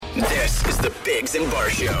This is the Biggs and Bar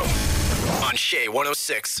Show on Shea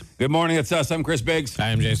 106. Good morning, it's us. I'm Chris Biggs. I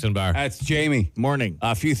am Jason Barr. That's Jamie. Morning.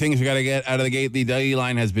 A few things we got to get out of the gate. The DUGY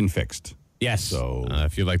line has been fixed. Yes. So-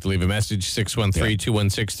 if you'd like to leave a message,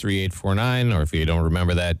 613-216-3849, or if you don't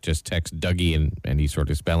remember that, just text DUGY and any sort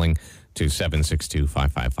of spelling to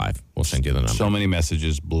 762-555. We'll send you the number. So many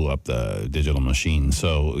messages blew up the digital machine,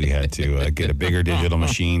 so we had to get a bigger digital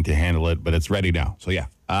machine to handle it, but it's ready now. So, yeah,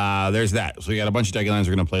 there's that. So we got a bunch of DUGY lines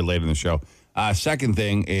we're going to play later in the show. Second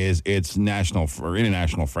thing is it's International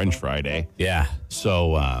French Fry Day. Yeah.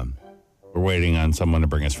 So we're waiting on someone to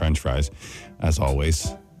bring us French fries, as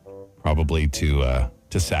always, probably to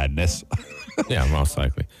sadness. Yeah, most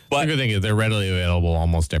likely. But- the good thing is they're readily available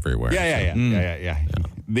almost everywhere. Yeah.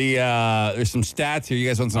 There's some stats here. You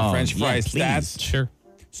guys want some French fries stats? Sure.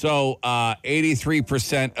 So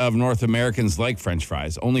 83% of North Americans like French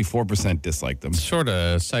fries. Only 4% dislike them. Sort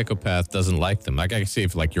of psychopath doesn't like them. Like I can see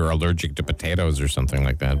if like you're allergic to potatoes or something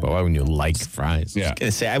like that, but why wouldn't you like fries? Yeah.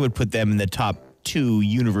 Gonna say I would put them in the top 2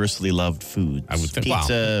 universally loved foods. I would think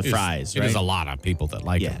Pizza, fries. There's Right? a lot of people that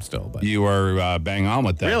like them still, but You are bang on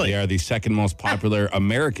with that. Really? They are the second most popular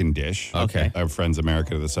American dish. Okay. Our friends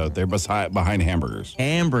America to the south. They're behind hamburgers.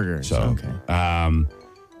 Hamburgers. So, okay.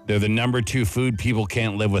 They're the number 2 food people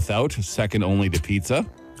can't live without, second only to pizza.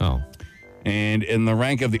 oh, And in the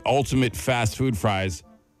rank of the ultimate fast food fries,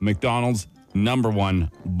 McDonald's number 1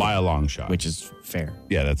 by a long shot. Which is fair.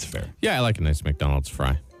 Yeah, that's fair. yeah, I like a nice McDonald's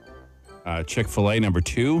fry. Chick-fil-A number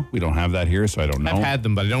 2. We don't have that here, so I don't know. I've had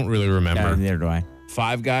them, but I don't really remember. Yeah, neither do I.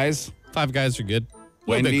 Five Guys, Five Guys are good. A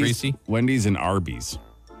little bit greasy. Wendy's, and Arby's.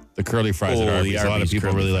 The curly fries at Oh, the Arby's. A lot of Arby's people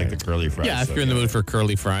curly really like fries. the curly fries. Yeah, if you're in the mood for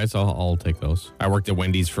curly fries, I'll take those. I worked at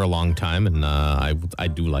Wendy's for a long time, and I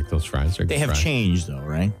do like those fries. They're They good have fries. changed, though,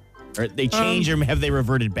 right? Or they changed or have they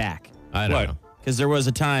reverted back? I don't What? know. Because there was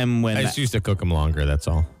a time when... I just used to cook them longer, that's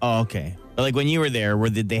all. oh, okay. But like when you were there,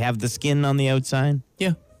 did they have the skin on the outside?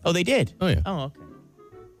 Yeah. Oh, they did? Oh, yeah. Oh, okay.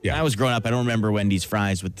 Yeah. When I was growing up, I don't remember Wendy's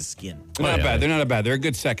fries with the skin. They're not yeah. bad. They're not bad. They're a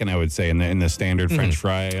good second, I would say, in the standard French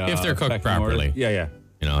fry. If they're cooked pecking order. properly. Yeah.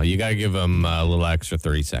 You know, you got to give them a little extra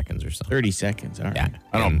 30 seconds or something. 30 seconds. All right. Yeah.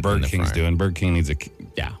 I don't know in what Burger the King's fry. doing. Burger King needs a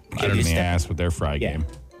Yeah. kick in the ass with their fry Yeah. game.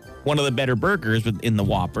 One of the better burgers in the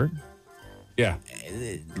Whopper. Yeah.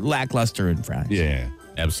 Lackluster in fries. Yeah.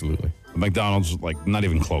 Absolutely. McDonald's, like, not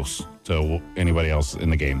even close to anybody else in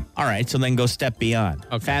the game. All right, so then go step beyond.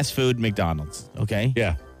 Okay. Fast food, McDonald's. Okay.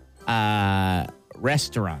 Yeah.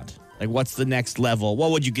 Restaurant. Like, what's the next level?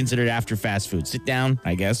 What would you consider after fast food? Sit down,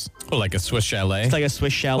 I guess. Oh, like a Swiss chalet? It's like a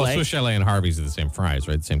Swiss chalet. Well, Swiss chalet and Harvey's are the same fries,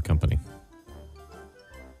 right? The same company.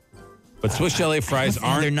 But Swiss chalet fries They're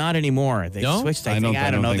aren't. not anymore. They No? switched. I I don't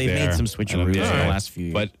don't know. think They've they made are. some I switcheroos don't in think the they are. last few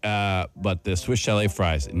years. But the Swiss chalet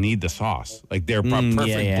fries need the sauce. Like, they're perfect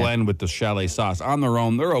yeah. blend with the chalet sauce. On their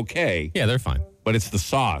own, they're okay. Yeah, they're fine. But it's the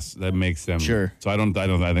sauce that makes them. Sure. So I think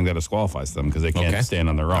that disqualifies them because they can't Okay. stand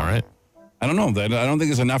on their own. All right. I don't know. I don't think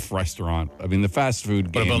there's enough restaurant. I mean, the fast food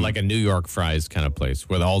What game. about like a New York fries kind of place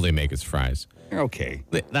where all they make is fries? they're okay.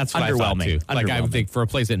 That's what I thought Underwhelming. too. Like I would Underwhelming. think for a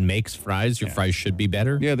place that makes fries, your fries should be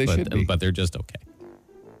better. Yeah, they but, should be. But they're just okay.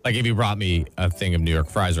 Like if you brought me a thing of New York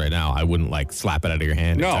fries right now, I wouldn't like slap it out of your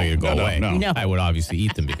hand No, and tell you to go no, away. no. No. I would obviously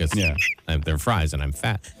eat them because Yeah. they're fries and I'm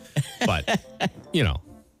fat. But you know,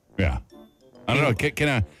 Yeah. I don't know. Can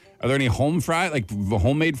I? Are there any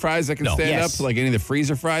homemade fries that can No. stand Yes. up? Like any of the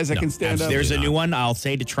freezer fries that No, can stand up? absolutely. There's a not. new one I'll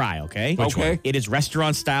say to try, okay? Which one? It is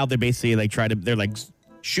restaurant style. They're basically like they're like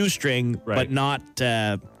shoestring, Right. but not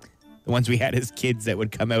the ones we had as kids that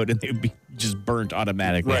would come out and they would be just burnt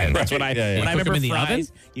automatically. Right, That's right. what I Yeah, yeah. when I You cook remember 'em in the fries.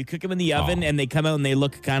 oven? You cook them in the oven Oh. and they come out and they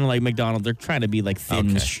look kind of like McDonald's. They're trying to be like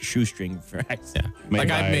thin Okay. shoestring fries. yeah. Made Like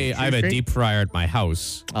by I have a deep fryer at my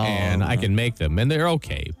house and I can make them and they're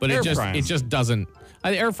okay. But Air it fry 'em. just doesn't.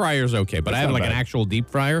 The air fryer's okay, but I have not like an bad. actual deep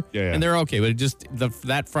fryer, Yeah. and they're okay. But it just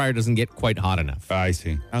that fryer doesn't get quite hot enough. I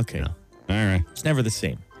see. Okay. No. All right. It's never the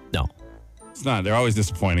same. No, It's not. They're always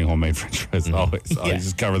disappointing homemade French fries. Always. Yeah.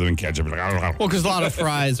 Just cover them in ketchup. Like, I don't know. well, because a lot of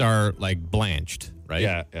fries are like blanched, right?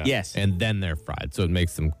 Yeah. Yes. and then they're fried, so it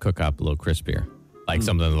makes them cook up a little crispier, like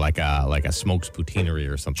something like a smoked poutineery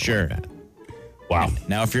or something Sure. like that. Wow.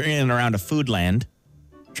 Now, if you're in and around a food land,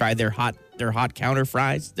 try their hot counter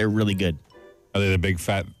fries. They're really good. Are they the big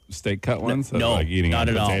fat steak cut ones? That no, are like eating not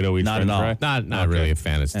a at all. potato each Not French at all. fry? Not really a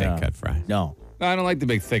fan of steak No. cut fry. No. No, I don't like the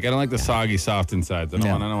big thick. I don't like the soggy, soft insides. I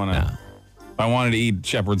don't want to. No. If I wanted to eat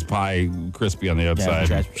shepherd's pie crispy on the outside,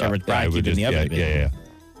 shepherd's pie, I would keep it in just the oven a bit. yeah.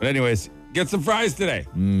 But anyways, get some fries today.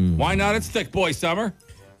 Why not? It's Thick Boy Summer.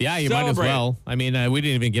 Yeah, you might as Celebrate. well. I mean, we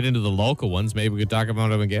didn't even get into the local ones. Maybe we could talk about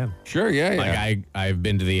them again. Sure, yeah. Like I've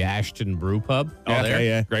been to the Ashton Brew Pub. Yeah, there,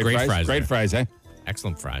 yeah. Great fries. Great there. fries, eh?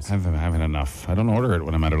 Excellent fries. I'm having enough. I don't order it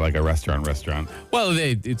when I'm at like a restaurant. Well,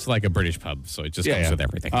 it's like a British pub, so it just Yeah, comes yeah. with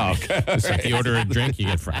everything. Oh, okay. It's like you order a drink, you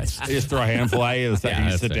get fries. They just throw a handful at you the second Yeah, you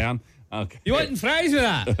that's sit it. down. Okay. You want fries with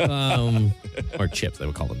that? Or chips, they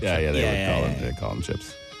would call them. Yeah, they call them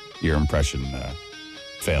chips. Your impression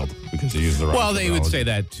failed because you used the wrong Well, they would terminology. say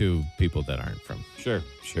that to people that aren't from Sure.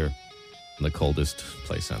 the coldest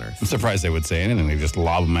place on I'm earth. surprised they would say anything. They just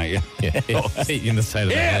lob them at you. Hit you in the side of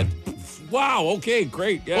the Yeah. head. Wow. Okay.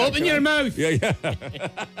 Great. Yeah. Open your mouth. Yeah.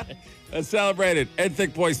 Let's celebrate it. Ed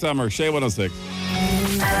Thick Boy Summer. Shea 106.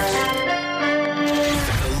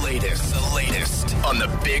 The latest on the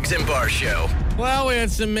Biggs and Bar Show. Well, we had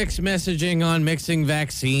some mixed messaging on mixing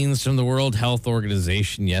vaccines from the World Health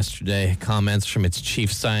Organization yesterday. Comments from its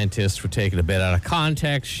chief scientist were taken a bit out of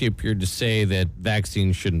context. She appeared to say that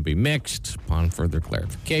vaccines shouldn't be mixed. Upon further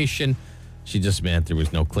clarification, she just meant there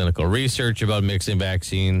was no clinical research about mixing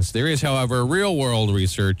vaccines. There is, however, real-world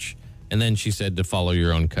research. And then she said to follow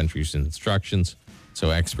your own country's instructions. So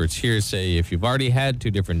experts here say if you've already had 2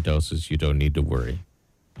 different doses, you don't need to worry.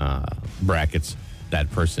 Brackets, that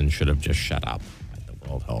person should have just shut up at the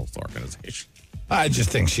World Health Organization. I just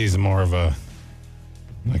think she's more of a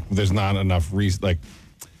there's not enough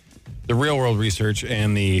the real world research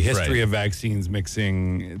and the history Right. of vaccines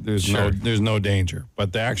mixing. There's Sure. no danger,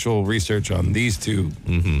 but the actual research on these two,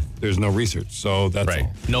 there's no research. So that's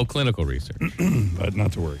all. No clinical research. But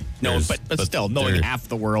not to worry. No, There's- but still, knowing there- half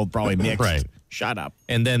the world probably mixed. Right. Shut up.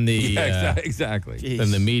 And then Exactly. Jeez.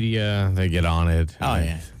 then the media, they get on it. Oh,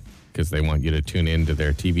 yeah. Because they want you to tune into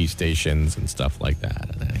their TV stations and stuff like that.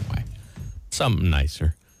 And anyway, something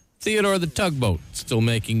nicer. Theodore the Tugboat still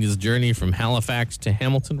making his journey from Halifax to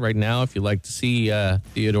Hamilton right now. If you'd like to see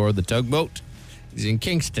Theodore the Tugboat, he's in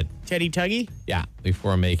Kingston. Teddy Tuggy? Yeah,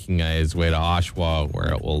 before making his way to Oshawa,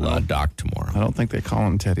 where it will dock tomorrow. I don't think they call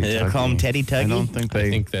him Teddy. They call him Teddy Tuggy? I don't think I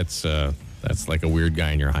think that's like a weird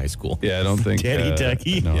guy in your high school. Yeah, I don't think Teddy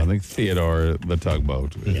Tuggy? No, I think Theodore the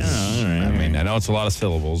Tugboat. Yeah, all right. I mean, I know it's a lot of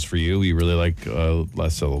syllables for you. You really like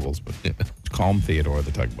less syllables, but call him Theodore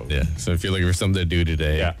the Tugboat. Yeah. So if you're looking for something to do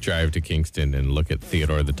today, Yeah. drive to Kingston and look at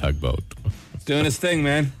Theodore the Tugboat. It's doing his thing,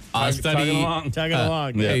 man. Study- Tugging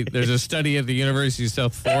along. Yeah. Hey, there's a study at the University of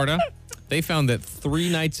South Florida. They found that 3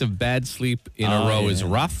 nights of bad sleep in a row is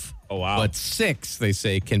rough. Oh, wow. But 6, they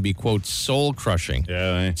say, can be, quote, soul crushing.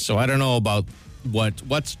 Yeah. So I don't know about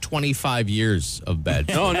what's 25 years of bad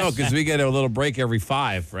sleep. No, because we get a little break every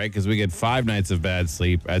 5, right? Because we get 5 nights of bad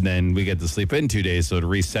sleep, and then we get to sleep in 2 days, so it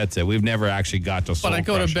resets it. We've never actually got to soul But I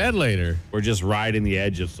go to crushing. bed later. We're just riding the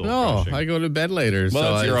edge of soul No, crushing. I go to bed later. Well,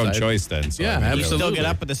 so it's your I- own I- choice then. So Yeah, I mean, absolutely. Still get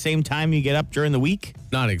up at the same time you get up during the week?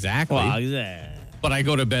 Not exactly. But I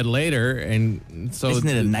go to bed later, and so Isn't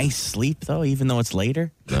it a nice sleep, though, even though it's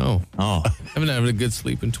later? No. Oh. I haven't had a good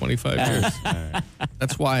sleep in 25 years.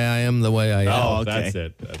 That's why I am the way I am. Oh, okay. That's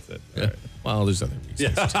it. Yeah. Well, there's other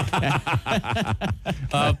reasons.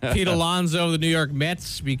 Pete Alonso of the New York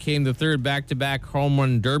Mets became the 3rd back-to-back home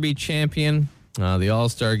run derby champion. The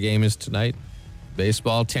All-Star game is tonight.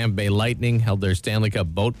 Baseball, Tampa Bay Lightning held their Stanley Cup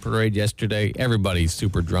boat parade yesterday. Everybody's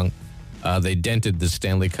super drunk. They dented the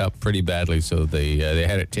Stanley Cup pretty badly, so they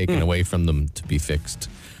had it taken away from them to be fixed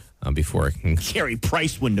before it can. Carey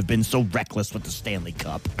Price wouldn't have been so reckless with the Stanley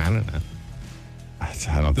Cup. I don't know.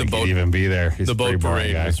 I don't think boat- he'd even be there. He's The a pretty boat boring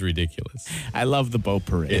parade guy. was ridiculous. I love the boat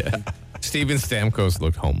parade. Yeah. Steven Stamkos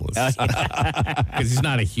looked homeless because he's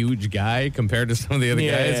not a huge guy compared to some of the other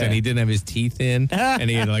guys, Yeah. and he didn't have his teeth in, and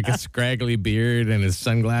he had like a scraggly beard and his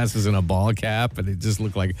sunglasses and a ball cap, and it just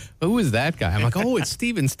looked like, who is that guy? I'm like, oh, it's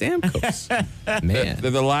Steven Stamkos. Man.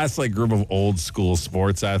 They're the last group of old school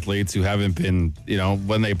sports athletes who haven't been,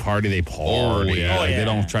 when they party, they party. yeah. They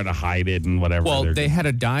don't try to hide it and whatever. Well, They're they had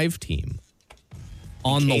a dive team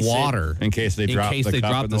on the case water in case they drop the cup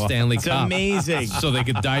dropped in the the Stanley It's Cup. amazing. So they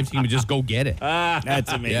could dive team and just go get it.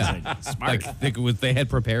 That's amazing. Yeah. Smart. Like they had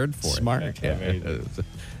prepared for it. Smart. Yeah.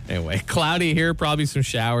 Anyway, cloudy here, probably some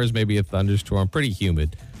showers, maybe a thunderstorm. Pretty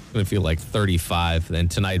humid. It's going to feel like 35. Then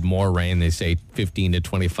tonight, more rain. They say 15 to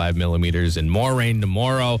 25 millimeters, and more rain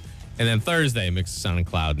tomorrow. And then Thursday, mix of sun and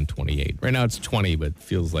cloud and 28. Right now it's 20, but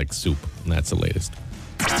feels like soup. And that's the latest.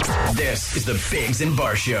 This is the Biggs and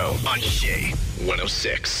Bar Show on Shea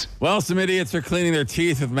 106. Well, some idiots are cleaning their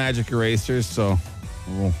teeth with magic erasers, so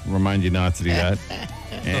we'll remind you not to do that.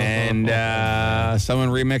 And someone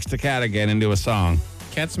remixed a cat again into a song.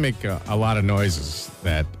 Cats make a lot of noises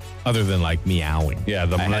that, other than like meowing. Yeah,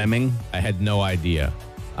 the lemming. I had no idea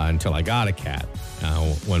until I got a cat.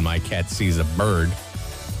 When my cat sees a bird,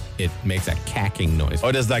 it makes a cacking noise.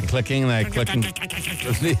 Oh, does that clicking?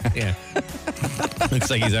 Yeah. Looks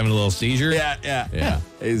like he's having a little seizure. Yeah. Yeah.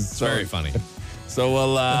 It's Very funny. So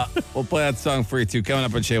we'll play that song for you too. Coming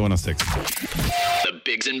up on Shea 106. The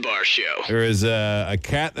Biggs and Bar Show. There is a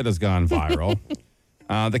cat that has gone viral.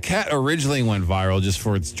 The cat originally went viral just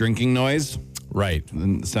for its drinking noise. Right.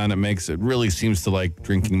 The sound it makes. It really seems to like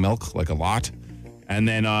drinking milk, like a lot. And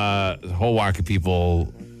then a whole whack of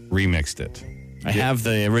people remixed it. I have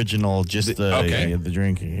the original, just the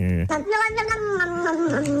drinking here.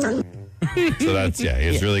 So that's,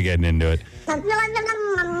 he's really getting into it.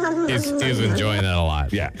 He's enjoying that a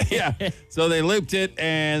lot. Yeah. So they looped it,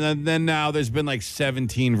 and then now there's been like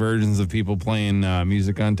 17 versions of people playing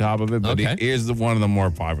music on top of it. But here's one of the more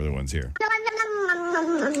popular ones here.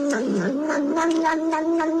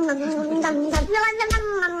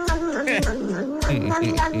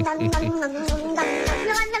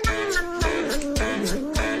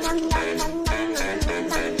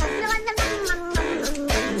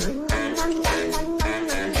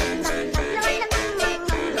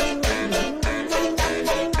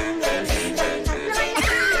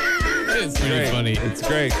 Funny. It's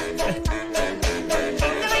great.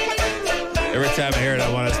 Every time I hear it,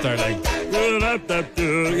 I want to start like, you know what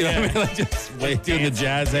I mean? Like just doing the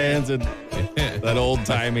jazz hands and that old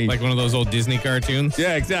timey. Like one of those old Disney cartoons.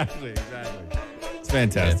 Yeah, exactly. It's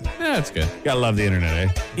fantastic. Yeah, it's good. Gotta love the internet,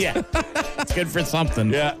 eh? Yeah. It's good for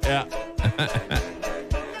something. Yeah.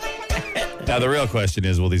 Now, the real question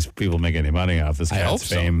is, will these people make any money off this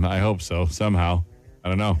cat's fame? I hope so, somehow. I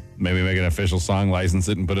don't know. Maybe make an official song, license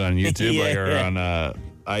it, and put it on YouTube or on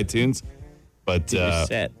iTunes. But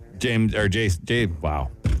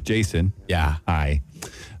Jason. Yeah. Hi.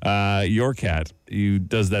 Your cat,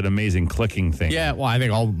 does that amazing clicking thing. Yeah, well, I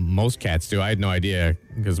think most cats do. I had no idea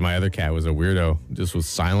because my other cat was a weirdo. Just was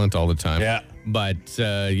silent all the time. Yeah. But,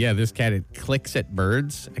 this cat, it clicks at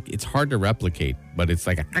birds. It's hard to replicate, but it's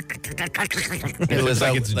like a... It was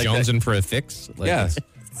like it's jonesing for a fix. Yes.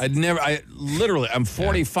 I'm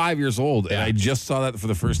 45 years old, and I just saw that for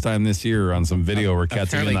the first time this year on some video where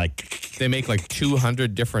cats are like... They make like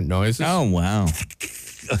 200 different noises. Oh, wow.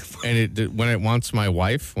 And when it wants my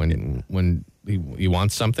wife, when he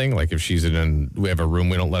wants something, like if she's we have a room,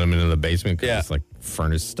 we don't let him into the basement because it's like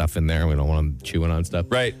furnace stuff in there. We don't want him chewing on stuff.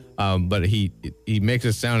 Right. But he makes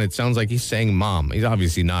a sound. It sounds like he's saying mom. He's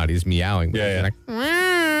obviously not. He's meowing. Yeah. Like,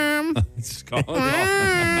 It's called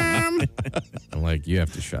I'm like, you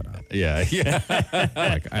have to shut up. Yeah.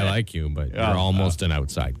 Like, I like you, but you're almost an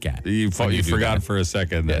outside cat. You forgot for a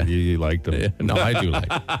second that you liked him. No, I do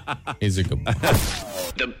like him. He's a good boy.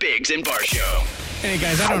 The Biggs and Bar Show. Hey,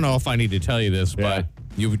 guys, I don't know if I need to tell you this, but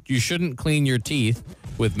you shouldn't clean your teeth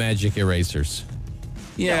with magic erasers.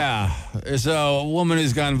 Yeah. There's a woman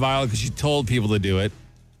who's gone viral because she told people to do it.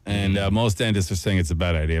 And most dentists are saying it's a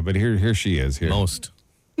bad idea. But here she is. Here. Most.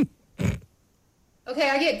 Okay,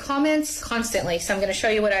 I get comments constantly, so I'm going to show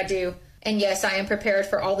you what I do. And yes, I am prepared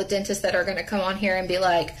for all the dentists that are going to come on here and be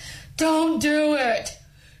like, don't do it.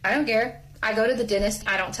 I don't care. I go to the dentist.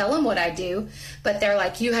 I don't tell them what I do, but they're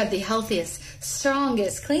like, you have the healthiest,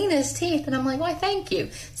 strongest, cleanest teeth. And I'm like, why, thank you.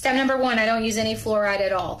 Step number 1, I don't use any fluoride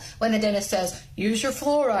at all. When the dentist says, use your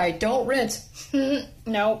fluoride, don't rinse.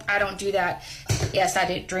 Nope, I don't do that. Yes, I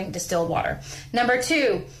do drink distilled water. Number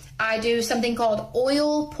 2, I do something called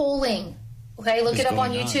oil pulling. Okay, look it up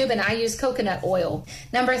on YouTube, and I use coconut oil.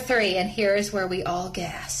 Number 3, and here's where we all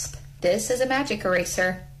gasp. This is a magic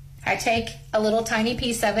eraser. I take a little tiny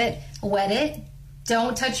piece of it, wet it,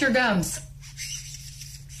 don't touch your gums.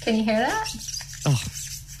 Can you hear that? Oh.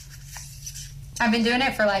 I've been doing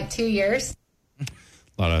it for like 2 years.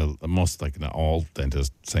 All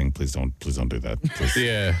dentists saying, please don't do that.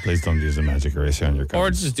 Please, Please don't use a magic eraser on your gums.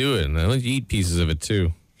 Or just do it, and let you eat pieces of it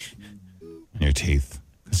too. On your teeth.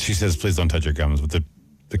 She says, please don't touch your gums, but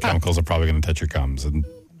the chemicals are probably going to touch your gums. And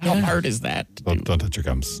how hard is that? Don't touch your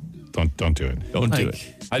gums. Don't do it. Don't do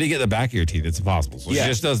it. How do you get the back of your teeth? It's impossible. So she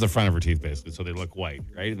just does the front of her teeth, basically, so they look white,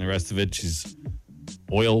 right? And the rest of it, she's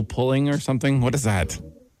oil pulling or something. What is that?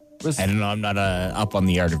 I don't know. I'm not up on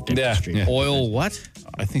the art of dentistry. Yeah. Oil what?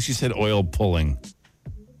 I think she said oil pulling.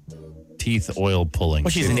 Teeth oil pulling.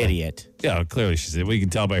 Well, she's an idiot. Yeah, clearly she said. We can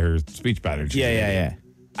tell by her speech pattern. Yeah.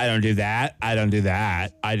 I don't do that. I don't do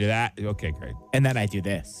that. I do that. Okay, great. And then I do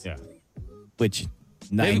this. Yeah. Which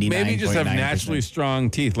 99.9%. Maybe just have naturally strong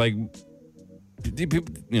teeth. Like,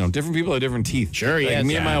 different people have different teeth. Sure, like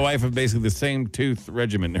me and my wife have basically the same tooth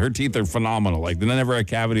regimen. Her teeth are phenomenal. Like, they never had a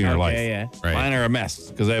cavity in her life. Yeah. Right. Mine are a mess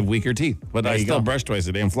because I have weaker teeth. But I still brush twice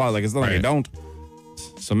a day and floss. Like, it's not like I don't.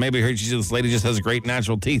 So maybe this lady just has great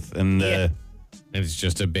natural teeth. And it's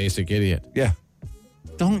just a basic idiot. Yeah.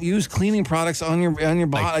 Don't use cleaning products on your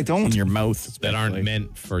body. In your mouth. That aren't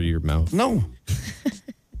meant for your mouth. No.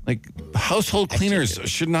 Like, household cleaners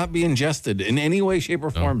should not be ingested in any way, shape, or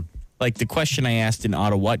form. Like the question I asked in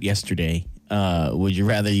OttaWHAT yesterday, would you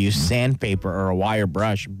rather use sandpaper or a wire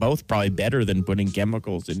brush? Both probably better than putting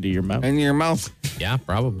chemicals into your mouth. In your mouth. Yeah,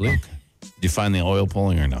 probably. Do you find the oil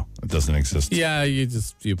pulling or no? It doesn't exist. Yeah, you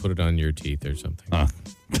put it on your teeth or something.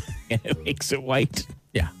 And it makes it white.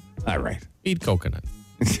 Yeah. All right. Eat coconut.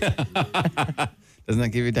 Doesn't that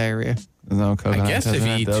give you diarrhea? No coconut. I guess if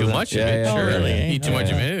you eat too much of it, yeah, sure. really? Eat too much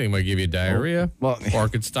of anything might give you diarrhea. Well, or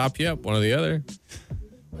it could stop you up, one or the other.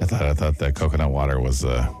 I thought that coconut water was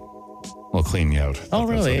will clean you out. Oh,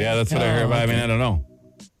 really? That's what I heard. But I mean, I don't know.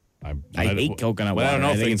 I hate coconut Well, water. I don't know.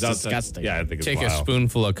 I if think it's outside- disgusting. Yeah, I think it's Take a vile.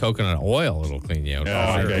 spoonful of coconut oil, it'll clean you out.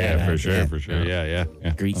 Oh, okay, Yeah, for sure, yeah. for sure. Yeah.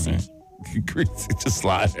 Greasy. Okay. Greasy, just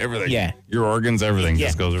slide everything. Yeah. Your organs, everything Yeah.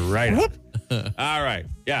 just goes right up. All right.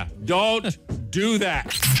 Yeah. Don't do that.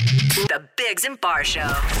 The Biggs and Bar Show.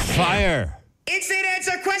 Fire. Instant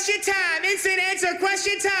answer question time. Instant answer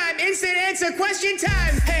question time. Instant answer question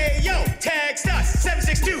time. Hey, yo, text us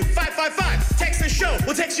 762-555. Text the show.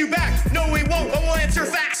 We'll text you back. No, we won't, but we'll answer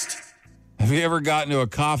fast. Have you ever gotten into a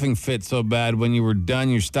coughing fit so bad when you were done,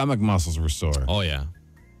 your stomach muscles were sore? Oh, yeah.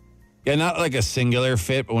 Yeah, not like a singular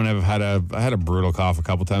fit, but when I had a brutal cough a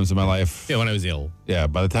couple times in my life. Yeah, when I was ill. Yeah,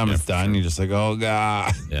 by the time it's done, you're just like, oh,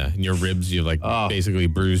 God. Yeah, and your ribs, you basically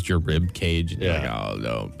bruised your rib cage. And Yeah. you're like, oh,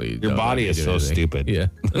 no, please. Your don't body let me is do so anything. stupid. Yeah.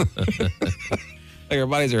 Like, our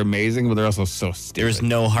bodies are amazing, but they're also so stupid. There's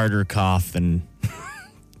no harder cough than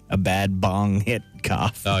a bad bong hit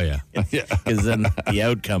cough. Oh, yeah. Yeah. Because then the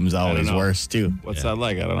outcome's always know. worse, too. What's that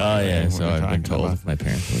like? I don't know. Oh, yeah. What So are we I've been talking told. about? My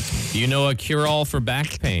parents would. Do you know a cure-all for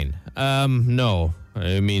back pain? No.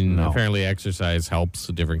 I mean, apparently exercise helps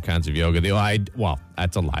with different kinds of yoga. Well,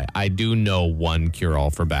 that's a lie. I do know one cure-all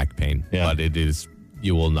for back pain, but it is,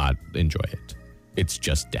 you will not enjoy it. It's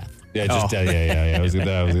just death. Yeah, just yeah. I was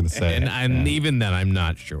gonna say. And even then, I'm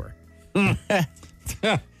not sure.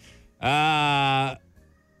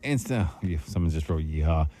 Instant. Someone just wrote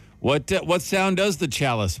yeehaw. What sound does the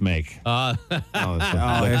chalice make? Uh, Like the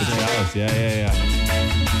chalice. Yeah.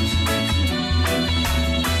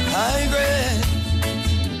 High grade,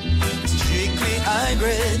 strictly high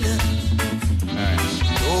grade.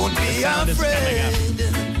 Don't be afraid.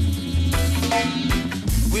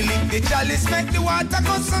 We lick the chalice, make the water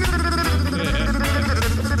go sun.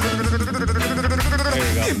 There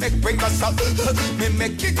you go. Me make bring us up, me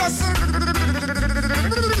make kick us.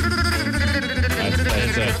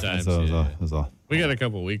 That's all. we got a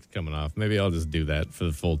couple weeks coming off. Maybe I'll just do that for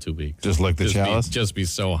the full 2 weeks. Just lick the chalice? Just be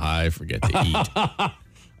so high, forget to eat.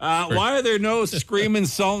 Why are there no screaming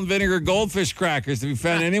salt and vinegar goldfish crackers to be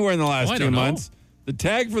found anywhere in the last I 2 don't know. months? The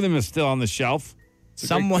tag for them is still on the shelf. It's a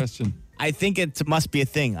great Someone, question. I think it must be a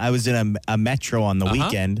thing. I was in a metro on the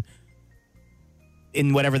weekend.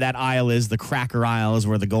 In whatever that aisle is, the cracker aisle is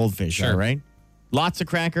where the goldfish Sure. are, right? Lots of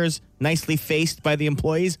crackers, nicely faced by the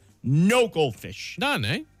employees. No goldfish. None,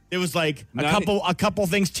 eh? It was like Not- a couple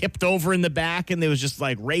things tipped over in the back, and it was just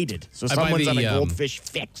like raided. So I buy someone's on a the, goldfish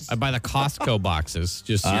fix. I buy the Costco boxes,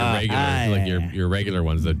 just your regular, yeah. your regular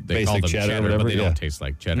ones that they call Basic them cheddar, cheddar, whatever, but they yeah. don't taste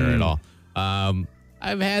like cheddar at all.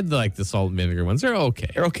 I've had the salt and vinegar ones. They're okay.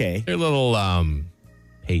 They're okay. They're a little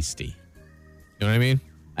pasty. You know what I mean?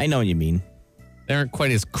 I know what you mean. They aren't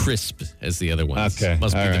quite as crisp as the other ones. Okay.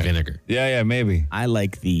 Must be all the right. vinegar. Yeah, maybe. I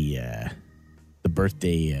like the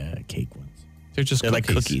birthday cake ones. They're just They're like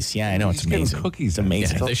cookies. Yeah, I know. It's Just getting amazing. cookies. It's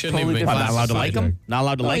amazing. Yeah, they shouldn't even be What, not allowed to like classified. them? Not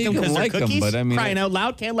allowed to like you them can because they're like 'em, cookies? but I mean, Crying out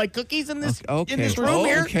loud, can't like cookies in this Okay. in this room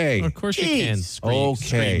here? Okay. Of course you can. Jeez.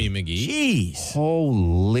 Okay. Screamy McGee. Jeez.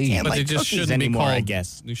 Holy. Can't But like they just cookies shouldn't anymore, be called. I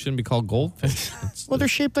guess. They shouldn't be called goldfish. Well, they're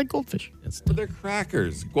shaped like goldfish. But they're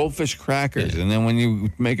crackers, goldfish crackers, and then when you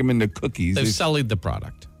make them into cookies, They've they sullied the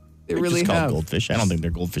product. really It's called have. goldfish. I don't think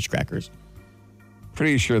they're goldfish crackers.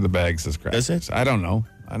 Pretty sure the bag says crackers. Does it? I don't know.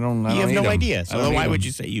 I don't You have eat no 'em. idea. I So don't then eat why 'em. would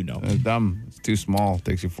you say you know? It's dumb. It's too small. It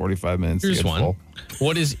takes you 45 minutes Here's to get one. full.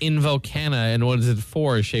 What is Invocana and what is it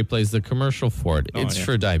for? Shay plays the commercial for it. It's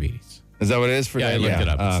for diabetes. Is that what it is for Yeah, I diabetes? looked it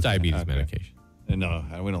up. It's Okay, diabetes okay. medication. No,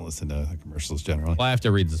 we don't listen to commercials generally. Well, I have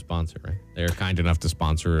to read the sponsor, right? They're kind enough to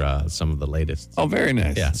sponsor some of the latest. Oh, very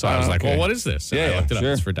nice. Yeah, so I was like, okay. well, what is this? And Yeah, I looked it up.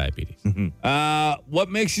 sure. It's for diabetes. What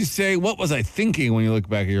makes you say, what was I thinking when you look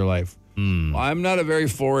back at your life? Well, I'm not a very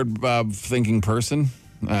forward thinking person.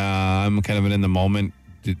 I'm kind of an in the moment.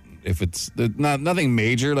 If it's nothing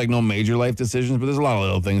major, like no major life decisions, but there's a lot of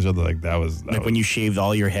little things where like that was Like when you shaved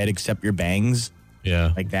all your head except your bangs,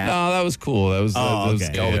 Yeah. like that. No, that was cool. That was, Oh, that was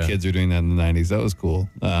okay. all Yeah. the kids were doing that in the 90s. That was cool.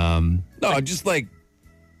 No, just like,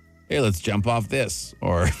 hey, let's jump off this,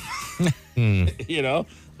 or you know,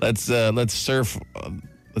 let's surf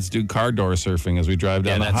let's do car door surfing as we drive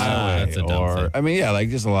down the highway. that's a dumb thing. I mean, yeah, like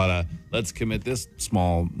just a lot of let's commit this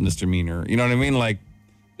small misdemeanor. You know what I mean? Like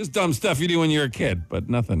just dumb stuff you do when you're a kid, but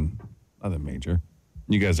nothing major.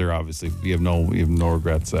 You guys are obviously you have no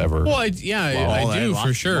regrets ever. Well, I do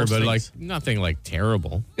for sure, most but like things. nothing like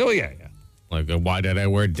terrible. Oh yeah. Like, why did I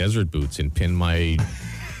wear desert boots and pin my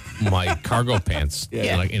cargo pants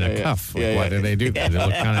like in a cuff? Like, why did I do that? It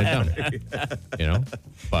looked kind of dumb, you know.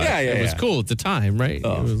 But it was cool at the time, right?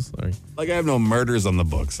 Oh. It was Like I have no murders on the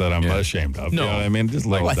books that I'm ashamed of. No. You know what I mean? Just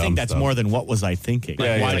like I dumb think that's stuff. more than what was I thinking.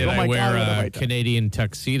 Yeah, why did oh my I wear God, what have I a done? Canadian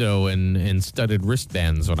tuxedo and studded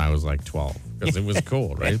wristbands when I was like 12? Because it was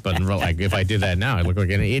cool, right? But like if I did that now, I look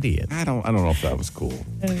like an idiot. I don't know if that was cool.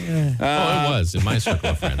 It was in my circle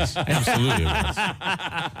of friends. Absolutely, it was.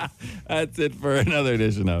 That's it for another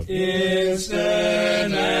edition of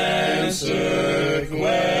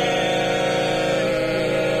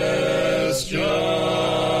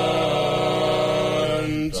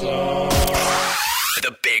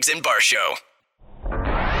The Biggs and Bar Show.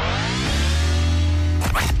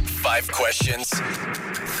 5 questions,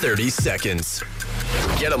 30 seconds.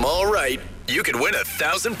 Get them all right, you could win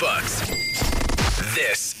 $1,000.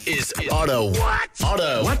 This is OttaWHAT.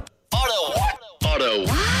 OttaWHAT.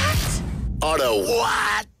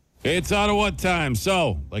 OttaWHAT. It's OttaWHAT time.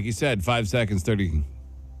 So, like you said, 5 seconds,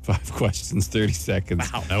 35 questions, 30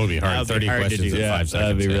 seconds. Wow, that would be hard. That'd be 30 hard to questions do. in 5 seconds.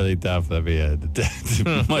 That'd be really tough. That'd be a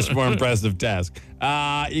much more impressive task.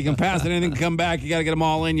 You can pass it, anything, come back. You got to get them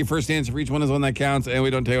all in. Your first answer for each one is one that counts, and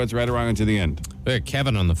we don't tell you what's right or wrong until the end. We got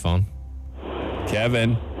Kevin on the phone.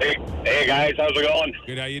 Kevin. Hey guys, how's it going?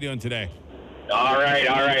 Good. How you doing today? All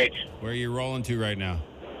right. Where are you rolling to right now?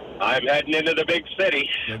 I'm heading into the big city.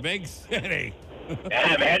 The big city.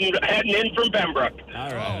 I'm heading in from Pembroke.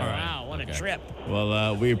 All right. Wow, what a trip.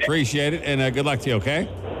 Well, we appreciate it, and good luck to you, okay?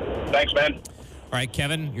 Thanks, man. All right,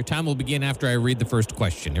 Kevin, your time will begin after I read the first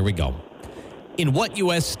question. Here we go. In what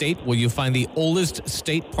U.S. state will you find the oldest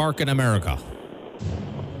state park in America?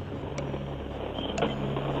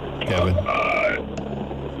 Kevin.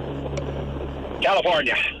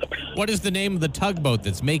 California. What is the name of the tugboat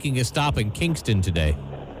that's making a stop in Kingston today?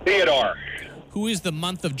 Theodore. Who is the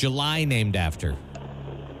month of July named after?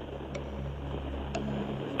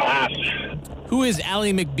 Pass. Who is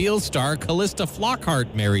Ally McBeal star Callista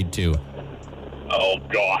Flockhart married to? Oh,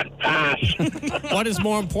 God. Pass. What is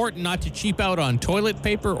more important not to cheap out on, toilet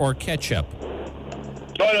paper or ketchup?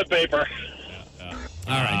 Toilet paper.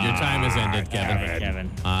 All right, your time has ended,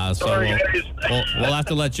 Kevin. So Sorry, guys. we'll have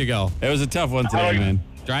to let you go. It was a tough one today, man.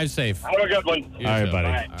 Drive safe. Have a good one. All right, buddy.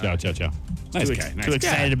 Bye. Ciao. Nice guy. Too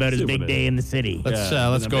excited about his big day in the city.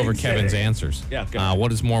 Let's go over Kevin's answers. Yeah, go ahead.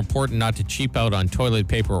 What is more important not to cheap out on toilet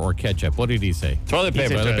paper or ketchup? What did he say? Toilet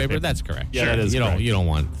paper. Toilet paper. That's correct. Yeah, that is correct. You don't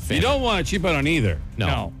want. You don't want to cheap out on either.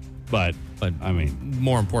 No. But I mean,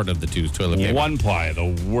 More important of the two is toilet paper. one ply, the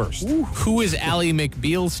worst. Who is Ally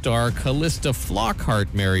McBeal star Callista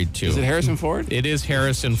Flockhart married to? Is it Harrison Ford? It is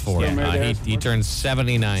Harrison Ford. Still married to Harrison He Ford? turned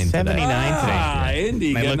 79 today. 79 today.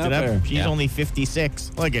 Indy, I getting looked it up up. there. She's only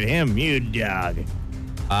 56. Look at him, you dog.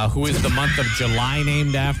 Who is the month of July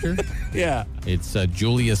named after? Yeah. It's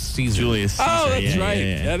Julius Caesar. Julius Caesar. Oh, that's yeah, right. yeah,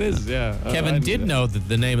 yeah. That is, yeah. I Kevin knew did that. know that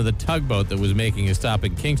the name of the tugboat that was making a stop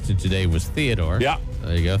in Kingston today was Theodore. Yeah.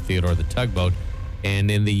 There you go, Theodore the tugboat. And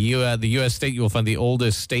in the U.S. state, you will find the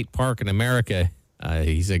oldest state park in America.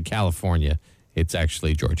 He said California. It's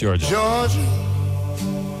actually Georgia.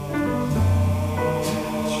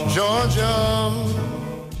 Georgia.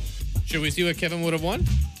 Should we see what Kevin would have won?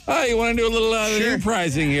 Oh, you want to do a little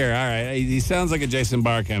pricing here? All right. He sounds like a Jason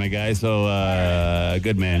Barr kind of guy, so a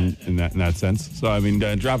good man in that sense. So, I mean,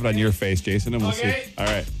 drop it on your face, Jason, and we'll see. All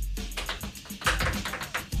right.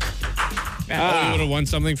 We would have won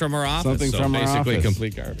something from our office. Something from our basically office.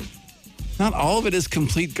 complete garbage. Not all of it is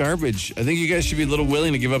complete garbage. I think you guys should be a little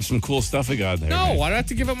willing to give up some cool stuff we got there. No, man. why do I have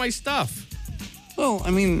to give up my stuff? Well,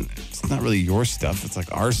 I mean, it's not really your stuff. It's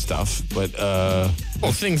like our stuff. But,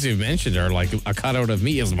 Well, things you've mentioned are like a cutout of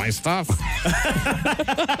me as my stuff. yeah,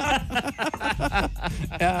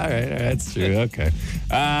 all right. That's true. Okay.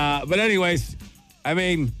 But anyways, I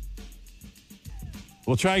mean,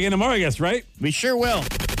 we'll try again tomorrow, I guess, right? We sure will.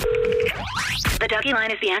 The DUGY line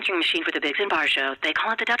is the answering machine for the Biggs and Bar Show. They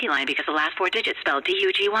call it the DUGY line because the last 4 digits spell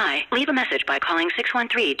DUGY. Leave a message by calling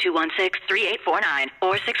 613-216-3849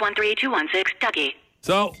 or 613-216-DUGY.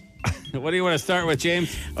 So, what do you want to start with,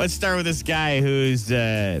 James? Let's start with this guy who's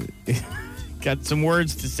got some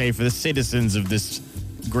words to say for the citizens of this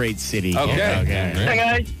great city. Okay. Hey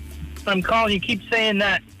guys, I'm calling. You keep saying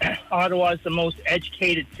that Ottawa is the most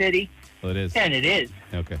educated city, Well, it is. and it is.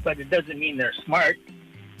 Okay. But it doesn't mean they're smart.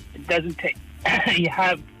 It doesn't take. you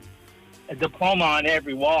have a diploma on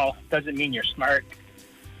every wall doesn't mean you're smart.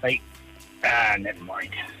 Like, never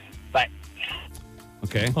mind. But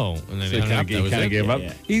Okay. Oh, and then So he he hung up. That was kind it? of gave up.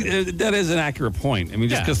 Yeah. That is an accurate point. I mean,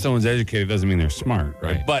 just Yeah. because someone's educated doesn't mean they're smart,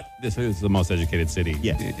 right? Right. But this is the most educated city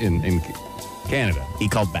Yeah. in Canada. He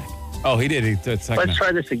called back. Oh, he did. let's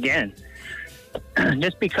try this again.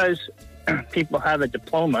 Just because people have a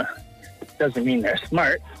diploma doesn't mean they're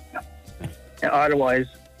smart. And Ottawa is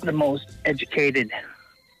the most educated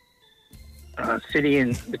city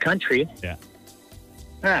in the country. Yeah.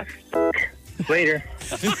 Later.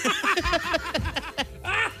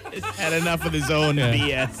 Had enough of his own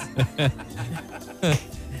BS.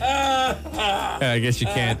 I guess you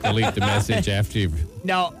can't delete the message after you.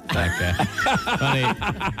 No. Okay. Funny.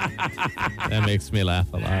 That makes me laugh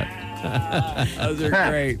a lot. Those are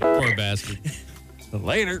great. Poor bastard.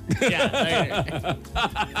 Later. Yeah.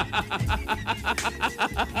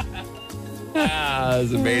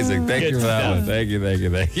 That's amazing. Thank you for that one. Thank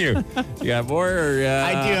you. You got more? Or,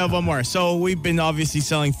 I do have one more. So we've been obviously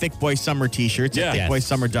selling Thick Boy Summer t-shirts at Yes.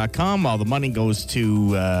 thickboysummer.com. All the money goes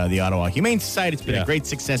to the Ottawa Humane Society. It's been Yeah. a great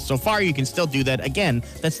success so far. You can still do that. Again,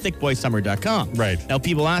 that's thickboysummer.com. Right. Now,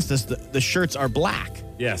 people asked us, the shirts are black.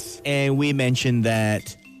 Yes. And we mentioned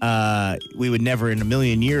that we would never in a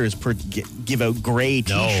million years give out gray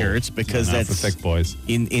t-shirts because Not for that's thick boys.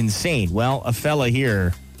 insane. Well, a fella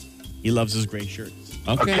here, he loves his gray shirts.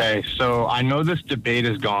 Okay, so I know this debate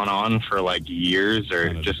has gone on for like years, or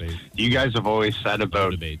Not a just debate. you guys have always said about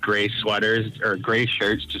debate. gray sweaters or gray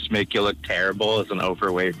shirts just make you look terrible as an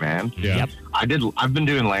overweight man. Yeah. Yep. I've been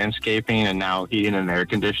doing landscaping and now heating and air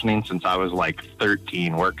conditioning since I was like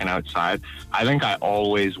 13, working outside. I think I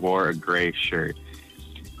always wore a gray shirt.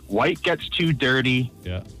 White gets too dirty.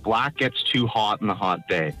 Yeah. Black gets too hot in the hot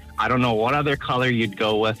day. I don't know what other color you'd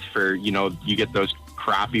go with for, you get those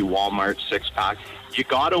crappy Walmart 6-pack. You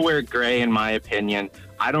gotta wear gray, in my opinion.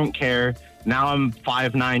 I don't care. Now I'm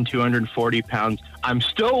 5'9", 240 pounds. I'm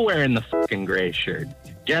still wearing the fucking gray shirt.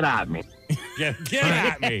 Get at me. Get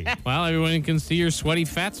at me. Well, everyone can see your sweaty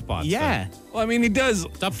fat spots. Yeah. Well, I mean, he does.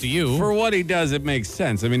 It's up to you. For what he does, it makes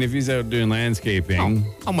sense. I mean, if he's out doing landscaping,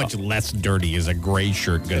 How much less dirty is a gray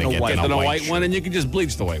shirt going to get get than a a white one, shirt? and you can just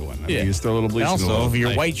bleach the white one. I mean, Yeah. you just throw a little bleach in the Also, if little- your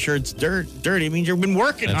Right. white shirt's dirty, it means you've been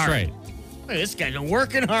working That's hard. right. Hey, this guy's been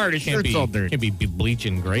working hard. His Can't shirt's be, all dirty. can't be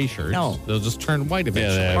bleaching gray shirts. No. They'll just turn white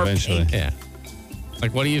eventually. Yeah, Or eventually. pink. Yeah.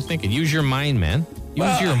 Like, what are you thinking? Use your mind, man.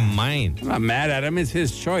 Use your mind. I'm not mad at him. It's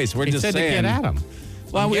his choice. We're He just said saying. to get at him.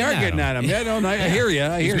 Well, we are getting at him. Yeah, no, I hear you.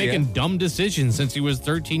 I He's hear making you. dumb decisions since he was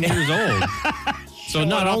 13 years old. So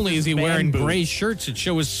not off only his is he man wearing boobs. gray shirts that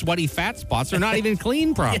show his sweaty fat spots, they're not even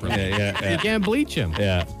clean properly. Yeah. You can't bleach him.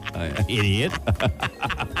 Yeah. Idiot.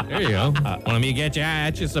 There you go. Want me to get you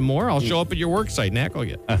at you some more? I'll show up at your work site and heckle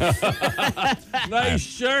you. Nice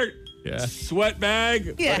shirt. Yeah. Sweat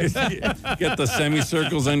bag. Get the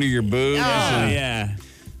semicircles under your boobs. Oh, and yeah.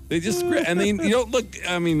 They just, and then you don't look,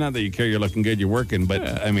 I mean, not that you care, you're looking good, you're working,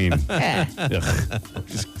 but I mean, ugh.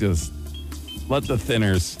 just let the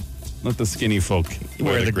thinners, let the skinny folk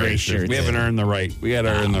Wear the gray shirts. We haven't earned the right. We got to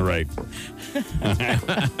earn the right.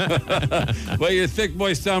 Well, your Thick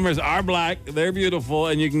Boy Summers are black. They're beautiful,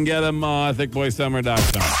 and you can get them on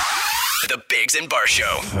thickboysummer.com. The Biggs and Bar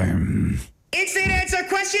Show. Instant answer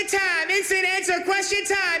question time. Instant answer question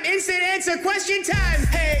time. Instant answer question time.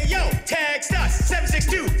 Hey, yo, text us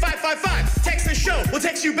 762-555. Text the show. We'll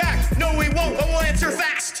text you back. No, we won't, but we'll answer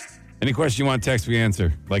fast. Any question you want, text, we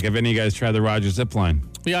answer. Like, have any of you guys tried the Rogers zip line?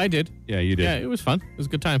 Yeah, I did. Yeah, you did. Yeah, it was fun. It was a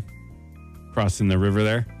good time. Crossing the river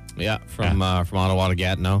there? Yeah, from Ottawa to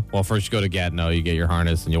Gatineau. Well, first you go to Gatineau, you get your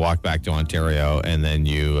harness, and you walk back to Ontario, and then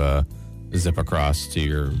you zip across to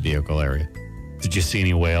your vehicle area. Did you see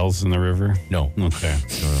any whales in the river? No. Okay.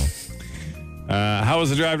 How was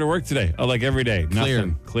the drive to work today? Oh, like every day?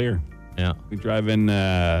 Nothing. Clear. Yeah. We drive in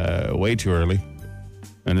way too early.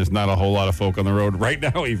 And there's not a whole lot of folk on the road right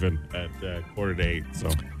now, even at 7:45. So,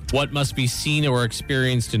 What must be seen or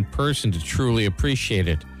experienced in person to truly appreciate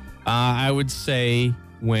it? I would say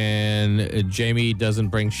when Jamie doesn't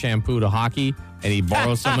bring shampoo to hockey and he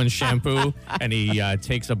borrows someone's shampoo and he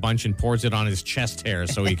takes a bunch and pours it on his chest hair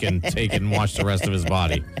so he can take it and wash the rest of his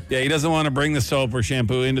body. yeah, he doesn't want to bring the soap or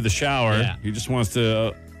shampoo into the shower. Yeah. He just wants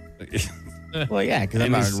to. Well, yeah, because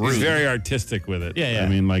I'm And not he's rude. very artistic with it. Yeah. I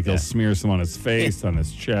mean, like he'll smear some on his face, on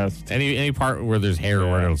his chest. Any part where there's hair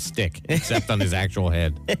where it'll stick, except on his actual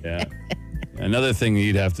head. Yeah. Another thing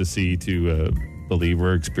you'd have to see to believe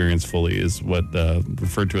or experience fully is what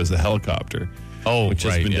referred to as a helicopter. Oh, which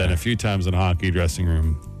has been done a few times in a hockey dressing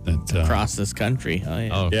room. That, Across this country. Oh, yeah.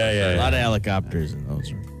 Oh, yeah. A lot of helicopters in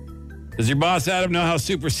those. Does your boss, Adam, know how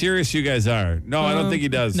super serious you guys are? No, I don't think he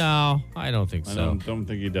does. No, I don't think so. I don't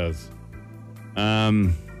think he does. How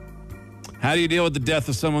do you deal with the death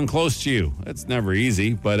of someone close to you? That's never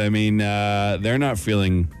easy, but I mean, they're not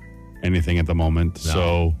feeling anything at the moment. No.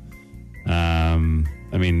 So, I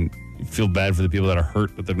mean, you feel bad for the people that are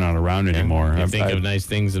hurt, but they're not around anymore. You think of nice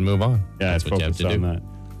things and move on. Yeah, That's what you have to do. that.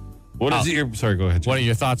 What is your? Sorry, go ahead. What are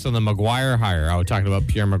your thoughts on the Maguire hire? I was talking about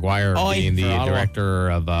Pierre Maguire being the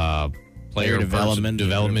director of player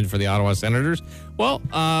development for the Ottawa Senators. Well,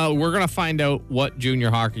 we're going to find out what junior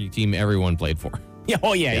hockey team everyone played for.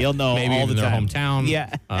 Yeah, you'll know maybe all even the their time.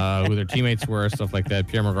 hometown, who their teammates were, stuff like that.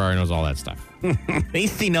 Pierre Maguire knows all that stuff. At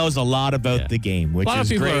least he knows a lot about the game, which a lot is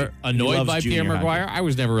of people great. are annoyed by Pierre Maguire. I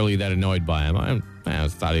was never really that annoyed by him. I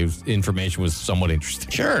just thought his information was somewhat interesting.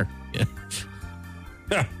 Sure.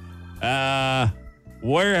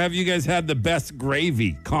 Where have you guys had the best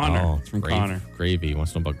gravy? Connor. It's from Connor. Gravy.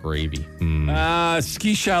 Wants to know about gravy.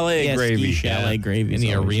 Ski chalet gravy. Ski chalet gravy. And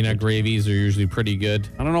the arena gravies are usually pretty good.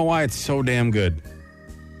 I don't know why it's so damn good.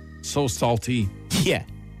 So salty. Yeah.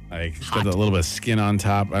 Like, it's got a little bit of skin on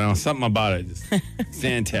top. I don't know, something about it. Just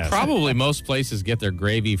fantastic. Probably most places get their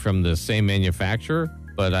gravy from the same manufacturer,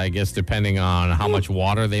 but I guess depending on how much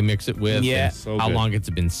water they mix it with, and so how good. long it's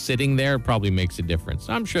been sitting there, probably makes a difference.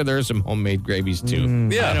 I'm sure there are some homemade gravies too.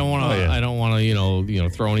 Yeah. I don't want to. I don't want to.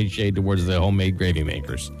 Throw any shade towards the homemade gravy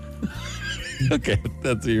makers. Okay,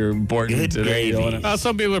 that's your important Good today. gravy.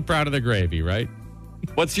 Some people are proud of the gravy, right?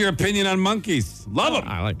 What's your opinion on monkeys? Love them.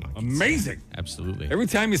 I like monkeys. Amazing. Absolutely. Every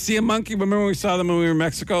time you see a monkey, remember when we saw them when we were in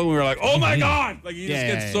Mexico and we were like, oh my God. Like you just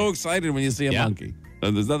get so excited when you see a monkey.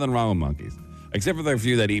 There's nothing wrong with monkeys. Except for the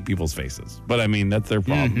few that eat people's faces. But I mean, that's their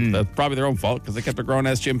problem. That's probably their own fault because they kept a grown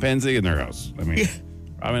ass chimpanzee in their house. I mean,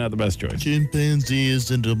 probably not the best choice. Chimpanzee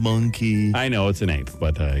isn't a monkey. I know it's an ape,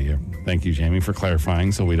 but thank you, Jamie, for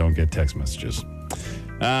clarifying so we don't get text messages.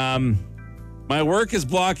 My work is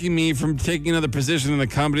blocking me from taking another position in the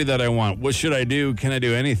company that I want. What should I do? Can I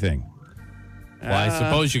do anything? Well, I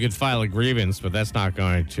suppose you could file a grievance, but that's not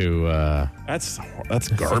going to. That's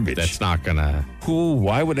garbage. That's not going to.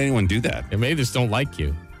 Why would anyone do that? They may just don't like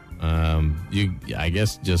you. I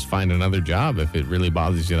guess just find another job if it really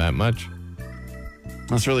bothers you that much.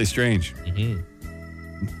 That's really strange.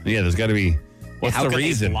 Mm-hmm. Yeah, there's got to be. What's how the can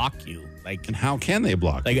reason? They block you? Like, and how can they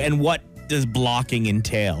block? Like, and what does blocking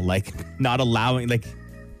entail? Like, not allowing, like,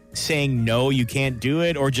 saying no, you can't do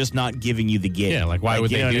it, or just not giving you the gig? Yeah, like why would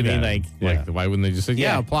they do that? Like, why wouldn't they just say,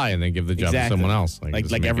 apply and then give the job to someone else?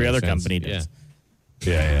 Like every other company does.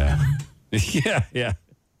 Yeah.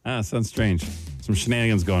 Sounds strange. Some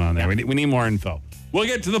shenanigans going on there. We need more info. We'll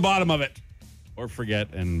get to the bottom of it, or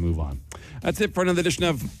forget and move on. That's it for another edition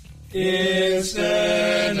of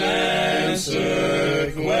Instant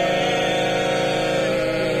Answer Question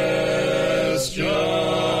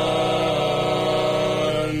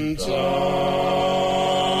Time.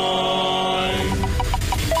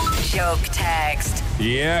 Joke text.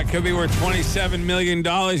 Yeah, it could be worth $27 million.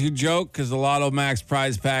 You joke because the Lotto Max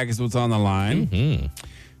prize pack is what's on the line. Mm-hmm.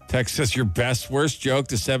 Text us your best, worst joke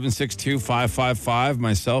to 762-555.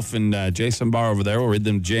 Myself and Jason Barr over there will read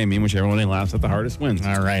them to Jamie, whichever one he laughs at the hardest wins.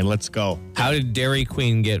 All right, let's go. How did Dairy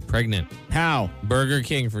Queen get pregnant? How? Burger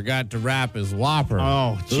King forgot to wrap his Whopper.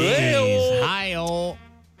 Oh, jeez. Hi-oh.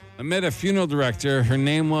 I met a funeral director. Her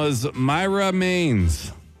name was Myra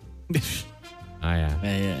Maines.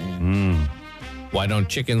 Yeah. Why don't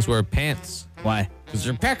chickens wear pants? Why? Because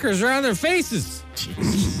their peckers are on their faces.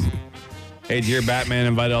 Hey, did you hear Batman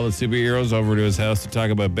invite all the superheroes over to his house to talk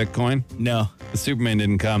about Bitcoin? No. The Superman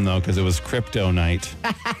didn't come, though, because it was crypto night.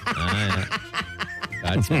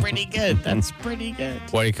 That's pretty good. That's pretty good.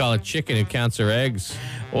 What do you call a chicken who counts her eggs?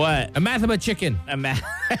 What? A mathema chicken.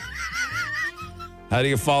 How do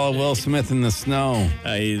you follow Will Smith in the snow?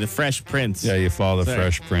 The Fresh Prince. Yeah, you follow the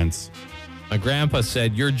Fresh Prince. My grandpa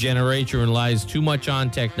said, your generation relies too much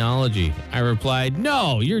on technology. I replied,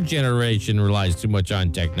 no, your generation relies too much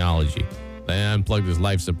on technology. Then I unplugged his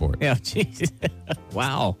life support. Yeah, jeez.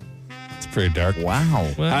 Wow. It's pretty dark.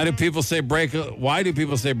 Wow. Well, why do people say break a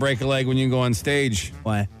leg when you go on stage?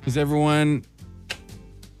 Why? Because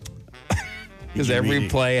every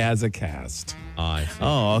play has a cast. Oh, I see.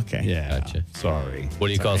 Oh, okay. Yeah. Gotcha. Sorry. What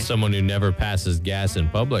do you call someone who never passes gas in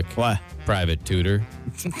public? What? Private tutor.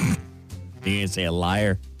 You're going to say a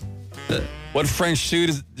liar. What French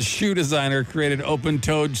shoe designer created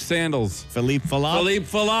open-toed sandals? Philippe Philop. Philippe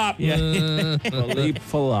Philop. Yeah. Philippe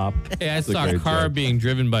Philop. Hey, I saw a car being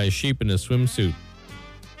driven by a sheep in a swimsuit.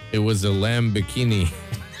 It was a lamb bikini.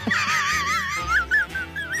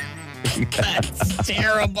 That's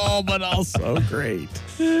terrible, but also great.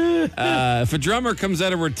 If a drummer comes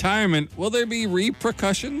out of retirement, will there be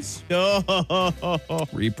repercussions?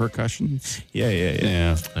 Repercussions?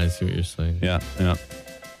 Yeah. I see what you're saying. Yeah.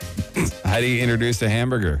 How do you introduce a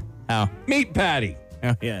hamburger? How? Meat patty.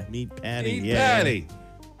 Oh, yeah. Meat patty. Meat patty.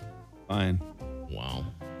 Fine. Wow.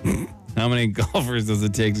 How many golfers does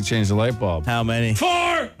it take to change the light bulb? How many? 4!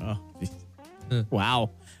 Oh, wow.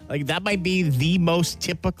 Like, that might be the most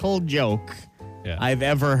typical joke I've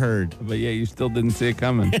ever heard. But yeah, you still didn't see it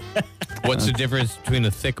coming. What's the difference between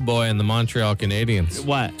a thick boy and the Montreal Canadiens?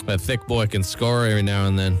 What? A thick boy can score every now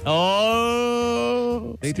and then.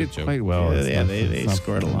 Oh. They did quite well. They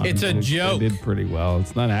scored a lot. It's a joke. They did pretty well.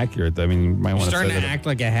 It's not accurate. I mean, you might want to say Starting to that. act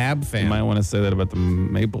like a Hab fan. You might want to say that about the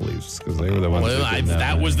Maple Leafs because they were the ones. Well, that did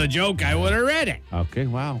that was the joke. I would have read it. Okay.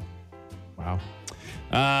 Wow.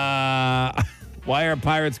 Why are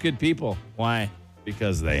pirates good people? Why?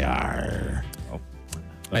 Because they are.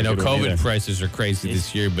 I know COVID prices are crazy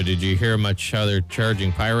this year, but did you hear much how they're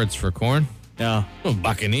charging pirates for corn? No. Oh,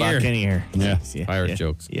 Buccaneer. Yeah. Pirate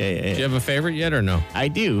jokes. Yeah. Do you have a favorite yet or no? I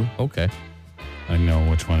do. Okay. I know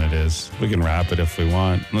which one it is. We can wrap it if we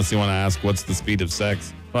want. Unless you want to ask, what's the speed of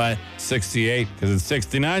sex? What? 68, because it's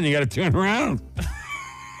 69. You got to turn around.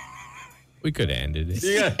 We could have ended it.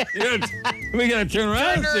 We got to turn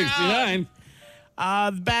around 69.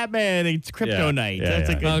 Batman, it's crypto night. That's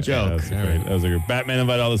a good joke. That was a good. Batman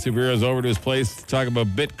invited all the superheroes over to his place to talk about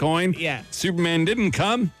Bitcoin. Yeah. Superman didn't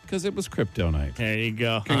come because it was crypto night. There you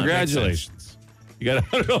go. Congratulations. You got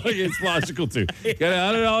 $100. It's logical too. You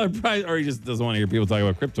got $100 prize, or he just doesn't want to hear people talk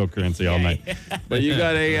about cryptocurrency all night. But you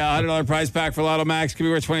got a $100 prize pack for Lotto Max. Could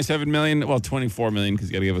be worth $27 million. Well, $24 million because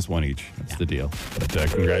you got to give us one each. That's the deal. But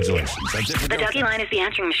congratulations. That's it for The Dougie line is the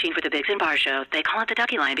answering machine for the Biggs and Bar Show. They call it the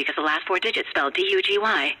Dougie line because the last 4 digits spell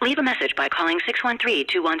DUGY. Leave a message by calling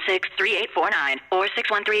 613-216-3849 or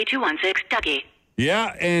 613-216-DOUGY.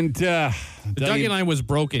 Yeah, and The Dougie line was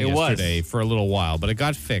broken yesterday for a little while, but it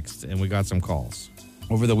got fixed, and we got some calls.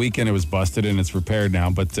 Over the weekend, it was busted, and it's repaired now,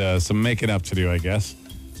 but some making up to do, I guess,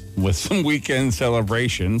 with some weekend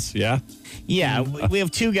celebrations, yeah? Yeah, we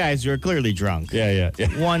have 2 guys who are clearly drunk. Yeah.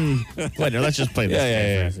 One, wait, let's just play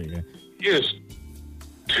this. Yeah. It's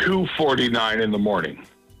 2:49 in the morning.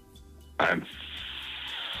 I'm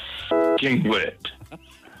f***ing lit.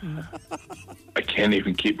 I can't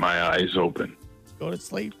even keep my eyes open. Go to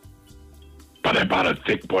sleep. But I bought a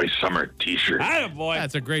Thick Boy summer T-shirt. Attaboy.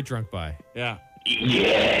 That's a great drunk buy. Yeah.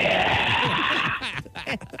 Yeah.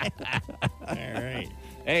 All right.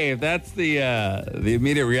 Hey, if that's the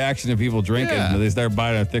immediate reaction to people drinking, they start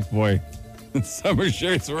buying a Thick Boy summer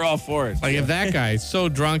shirts, we're all for it. Like if that guy is so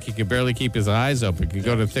drunk he could barely keep his eyes open, could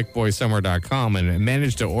go to thickboysummer.com and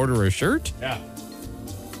manage to order a shirt. Yeah.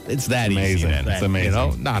 It's that amazing. easy. It's amazing.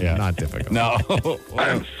 You know? Not difficult. No.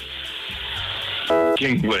 I'm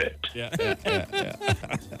f***ing lit. Yeah.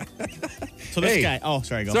 So this guy,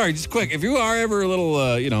 sorry, go. Sorry, just quick. If you are ever a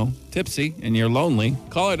little, tipsy and you're lonely,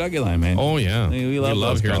 call our Dougie line, man. Oh, yeah. We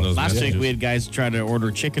love hearing those Last messages. week we had guys trying to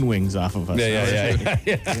order chicken wings off of us. Yeah.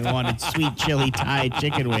 They wanted sweet chili Thai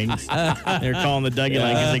chicken wings. They're calling the Dougie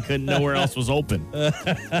line because they couldn't know where else was open.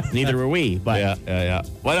 Neither were we. But Yeah.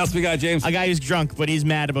 What else we got, James? a guy who's drunk, but he's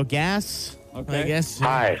mad about gas. Okay. I guess.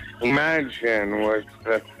 Hi. Imagine was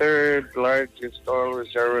the 3rd largest oil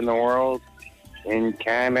reserve in the world. In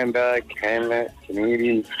Canada,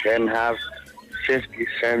 Canadians can have 50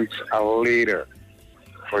 cents a liter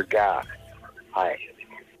for gas. Hi.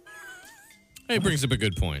 It brings up a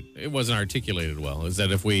good point. It wasn't articulated well. Is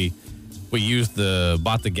that if we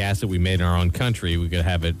bought the gas that we made in our own country, we could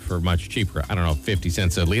have it for much cheaper. I don't know if 50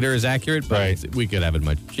 cents a liter is accurate, but we could have it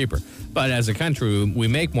much cheaper. But as a country, we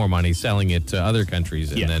make more money selling it to other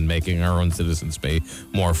countries and then making our own citizens pay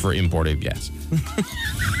more for imported gas.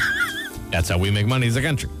 That's how we make money as a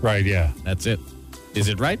country. Right, yeah. That's it. Is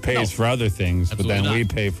it right? Pays for other things, Absolutely but then we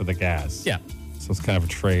not. pay for the gas. Yeah. So it's kind of a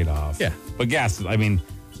trade-off. Yeah. But gas, I mean,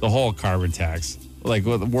 the whole carbon tax, like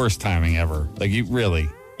the worst timing ever. Like you really.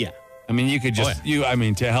 Yeah. I mean, you could just,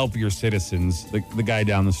 to help your citizens, the guy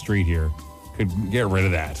down the street here could get rid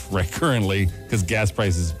of that right currently because gas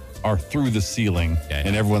prices are through the ceiling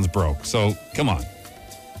and everyone's broke. So come on.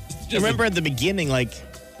 Remember at the beginning,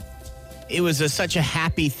 it was such a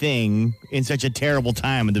happy thing in such a terrible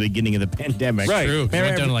time at the beginning of the pandemic. Right. True. It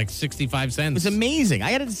went down to like 65 cents. It was amazing.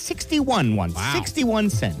 I got it at 61 once. Wow. 61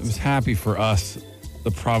 cents. It was happy for us,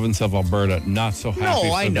 the province of Alberta, not so happy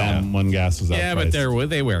I for know. them when gas was up. Yeah, but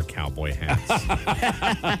they wear cowboy hats.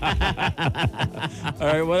 All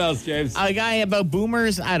right, what else, James? A guy about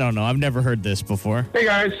boomers? I don't know. I've never heard this before. Hey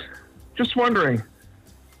guys, just wondering,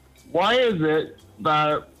 why is it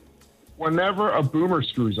that whenever a boomer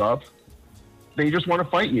screws up, they just want to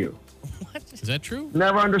fight you. Is that true?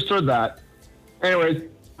 Never understood that. Anyways,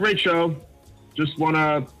 great show. Just want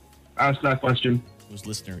to ask that question. It was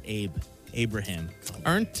listener Abraham.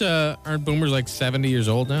 Aren't boomers like 70 years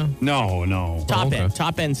old now? No.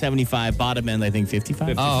 Top end 75, bottom end I think 55.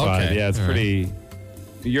 55. Oh, okay. Yeah, it's All pretty.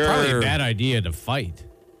 You're Probably a bad idea to fight.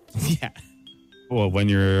 Yeah. Well, when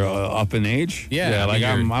you're up in age? Yeah, like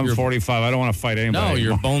I mean, I'm you're 45. I don't want to fight anybody. No,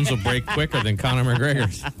 your anymore. bones will break quicker than Conor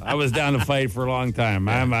McGregor's. I was down to fight for a long time.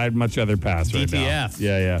 I'd much rather pass right now.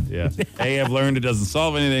 DTF. Yeah. A, I've learned it doesn't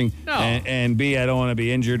solve anything. No. And B, I don't want to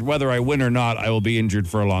be injured. Whether I win or not, I will be injured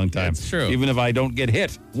for a long time. That's true. Even if I don't get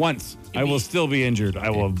hit once, I will still be injured. I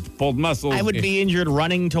will have pulled muscles. I would be injured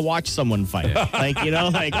running to watch someone fight. Like,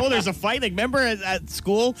 there's a fight. Like, remember at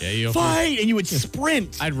school? Yeah, you fight, and you would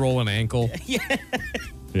sprint. I'd roll an ankle.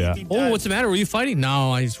 Yeah. Oh, what's the matter? Were you fighting?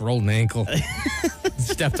 No, I just rolled an ankle.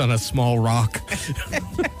 Stepped on a small rock.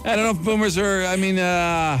 I don't know if boomers are. I mean,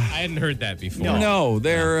 I hadn't heard that before. No,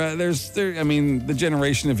 there's. I mean, the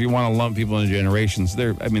generation. If you want to lump people into generations,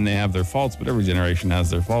 they have their faults, but every generation has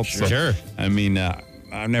their faults. Sure. I mean,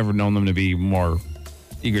 I've never known them to be more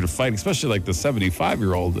eager to fight, especially like the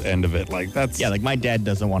 75-year-old end of it. Like that's like my dad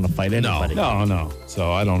doesn't want to fight anybody. No.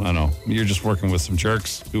 So I don't know. You're just working with some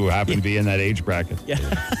jerks who happen to be in that age bracket. Yeah.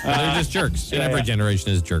 They're just jerks. Every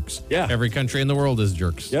generation is jerks. Yeah. Every country in the world is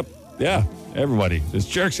jerks. Yep. Yeah. Everybody. There's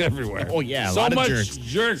jerks everywhere. Oh yeah, so lot much of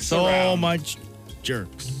jerks. So around. much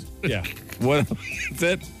jerks. Yeah. What? That's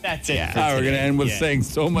it? That's it. We're going to end with saying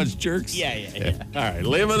so much jerks? Yeah. All right.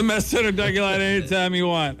 Leave on the mess center, Dougie line anytime you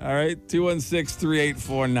want. All right.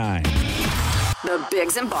 216-3849. The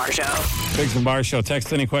Biggs and Bar Show. Biggs and Bar Show.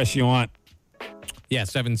 Text any question you want. Yeah,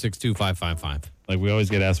 762-555. Like we always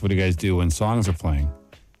get asked, what do you guys do when songs are playing?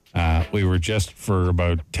 We were just for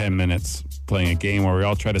about 10 minutes playing a game where we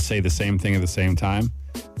all try to say the same thing at the same time.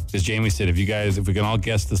 Because Jamie said, if we can all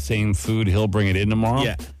guess the same food, he'll bring it in tomorrow.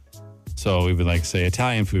 Yeah. So we would like say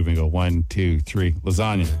Italian food. We go 1, 2, 3,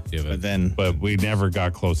 lasagna. Yeah, but we never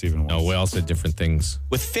got close even once. No, we all said different things.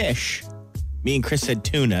 With fish, me and Chris said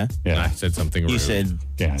tuna. Yeah. I said something rude. You said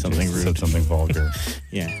something rude. Said something vulgar.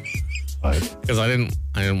 Yeah. Because I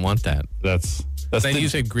didn't want that. That's then you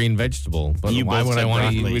said green vegetable. But You why both would said I want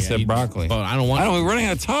to broccoli. eat? We said broccoli. But I don't want. We're running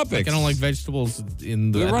out of topics. Like, I don't like vegetables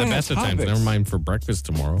in the, We're at the running out best of of times. topics. Never mind for breakfast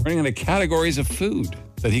tomorrow. Running into categories of food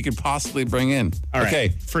that he could possibly bring in. All right. Okay.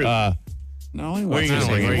 Fruit. No, he Where are wants you gonna to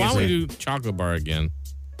say? bring Where in. Why don't we fruit. do chocolate bar again?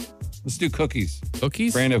 Let's do cookies.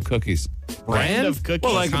 Cookies? Brand of cookies. Brand of cookies.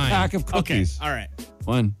 Well, like Kind. a pack of cookies. Okay. All right.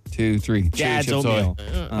 1, 2, 3. Dad's Chips oatmeal.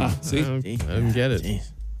 See? I don't get it.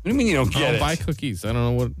 Jeez. What do you mean you don't I get don't it? buy cookies. I don't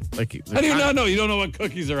know what How do you not know? You don't know what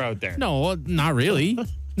cookies are out there. No, not really.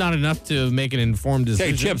 Not enough to make an informed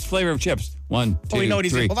decision. Okay, chips. Flavor of chips. 1, 2, Oh, we know what he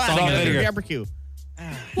 3. said. Hold on. Salt I and gotta do vinegar. barbecue.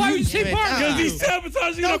 Why would you say barbecue? Because he's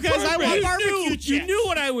sabotaging No, the because I purpose. want barbecue chips. You knew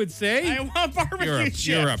what I would say. I want barbecue chips.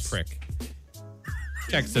 You're a prick.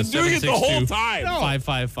 Text us Doing it the whole time.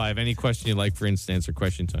 555. Any question you'd like for instant answer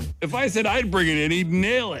question time. If I said I'd bring it in, he'd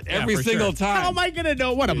nail it every for single sure. time. How am I going to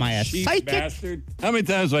know? What am I, a Cheap psychic? bastard. How many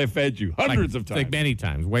times have I fed you? Hundreds of times. Like many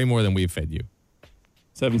times. Way more than we've fed you.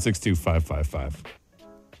 762-555.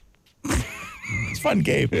 It's a fun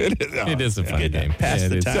game. It is a fun game. Pass the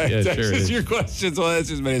it is. time. Yeah, Text sure it us is. your questions. We'll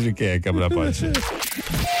answer as many as we can coming up on shit.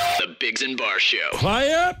 The Biggs and Bar Show.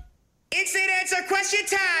 Fire! Instant answer question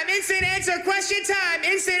time. Instant answer question time.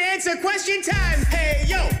 Instant answer question time. Hey,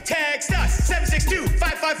 yo, text us.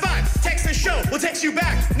 762-555. Text the show. We'll text you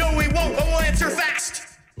back. No, we won't, but we'll answer fast.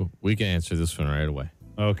 We can answer this one right away.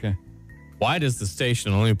 Okay. Why does the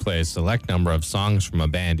station only play a select number of songs from a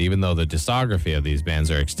band, even though the discography of these bands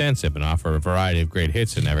are extensive and offer a variety of great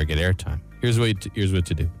hits and never get airtime? Here's what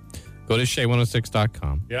to do. Go to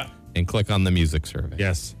shay106.com Yeah. and click on the music survey.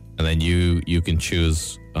 Yes. And then you can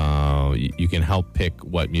choose, you can help pick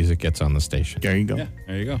what music gets on the station. There you go. Yeah,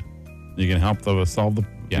 there you go. You can help solve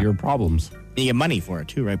your problems. You get money for it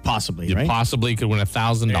too, right? Possibly, You right? possibly could win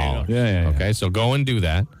 $1,000. Yeah. Okay, so go and do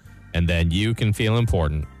that. And then you can feel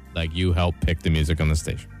important, like you help pick the music on the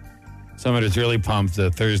station. Somebody's really pumped.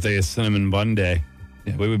 Thursday is Cinnamon Bun Day.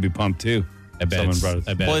 Yeah, we would be pumped too. I bet Someone it's, brought us.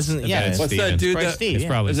 I bet Well, it's- isn't- I yeah, bet it's What's Steven. that dude? Probably That, Steve, It's yeah.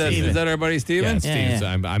 probably is Steven. that our buddy Steven? Yeah, it's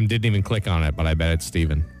Steven. I didn't even click on it, but I bet it's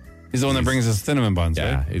Steven. He's the one that brings us cinnamon buns,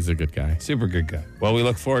 Yeah, right? he's a good guy. Super good guy. Well, we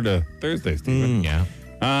look forward to Thursday, Steven. Yeah.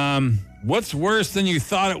 What's worse than you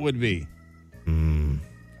thought it would be?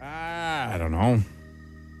 I don't know.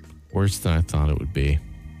 Worse than I thought it would be.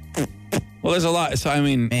 Well, there's a lot. So, I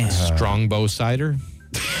mean, Strongbow cider?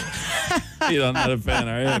 you're not a fan,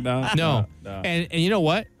 are you? No. And you know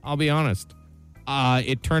what? I'll be honest.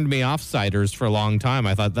 it turned me off ciders for a long time.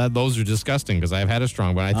 I thought that those are disgusting because I've had a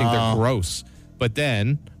strong one. I think they're gross. But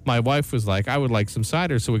then my wife was like, I would like some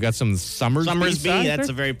cider. So we got some Summersby cider. That's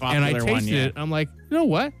a very popular one. And I tasted it. I'm like, you know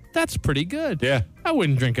what? That's pretty good. Yeah. I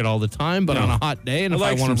wouldn't drink it all the time, but on a hot day, and if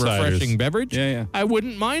I want a refreshing beverage, I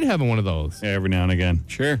wouldn't mind having one of those. Yeah, every now and again.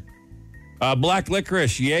 Sure. Black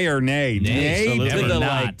licorice, yay or nay? Nay, absolutely never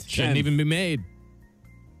not. Shouldn't even be made.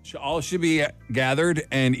 All should be gathered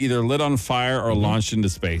and either lit on fire or launched into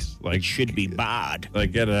space. Like, should be bad.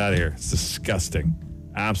 Like, get it out of here. It's disgusting.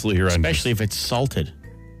 Absolutely horrendous. Especially if it's salted.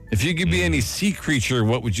 If you could be any sea creature,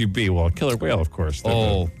 what would you be? Well, a killer whale, of course.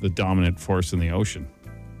 They're the dominant force in the ocean.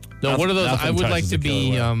 No, what are those? I would like to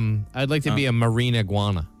be. I'd like to be a marine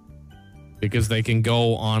iguana because they can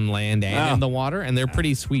go on land and in the water, and they're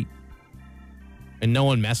pretty sweet, and no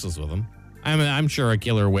one messes with them. I mean, I'm sure a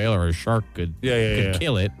killer whale or a shark could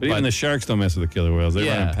kill it. But even the sharks don't mess with the killer whales. They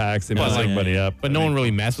run in packs. They mess everybody up. But no one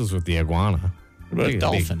really messes with the iguana. What about a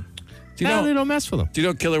dolphin? Do you know, they don't mess with them. Do you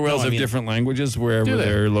know killer whales have different languages wherever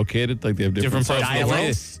they're located? Like they have different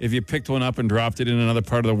dialects. If you picked one up and dropped it in another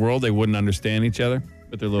part of the world, they wouldn't understand each other.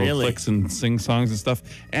 But their little clicks and sing songs and stuff.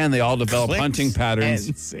 And they all develop hunting patterns.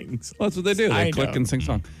 And sings. Well, that's what they do. They click and sing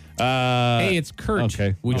song. Hey, it's Kurt.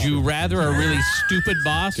 Okay. Would you rather a really stupid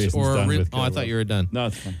boss or a really... Oh, I thought you were done. No,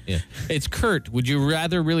 it's fine. Yeah. It's Kurt. Would you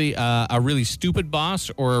rather really a really stupid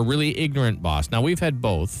boss or a really ignorant boss? Now, we've had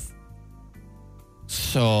both.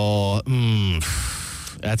 So,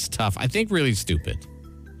 that's tough. I think really stupid.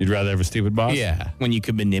 You'd rather have a stupid boss? Yeah. When you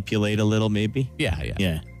could manipulate a little, maybe?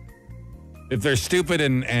 Yeah. If they're stupid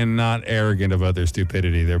and not arrogant about their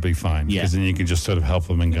stupidity, they'll be fine. Yeah. Because then you can just sort of help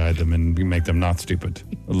them and guide them and make them not stupid.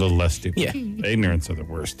 A little less stupid. Yeah. The ignorance are the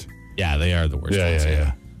worst. Yeah, they are the worst.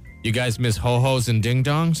 Yeah. You guys miss ho-hos and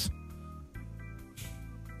ding-dongs?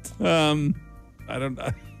 I don't know.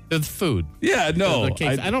 The food. Yeah, no. The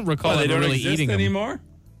cakes. I don't recall they ever don't really exist eating anymore? them.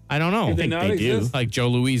 I don't know. I think they do. Like Joe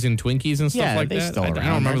Louise and Twinkies and stuff like they that. still I around, don't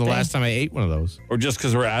remember the aren't last time I ate one of those. Or just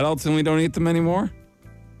because we're adults and we don't eat them anymore?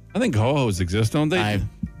 I think ho-hos exist, don't they? I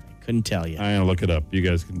couldn't tell you. I'm going to look it up. You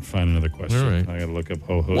guys can find another question. All right. I got to look up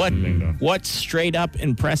ho-hos and ding-dong. What straight up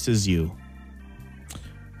impresses you?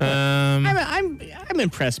 I'm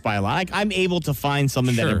impressed by a lot. I'm able to find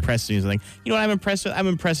something that impresses me. Like, you know what I'm impressed with? I'm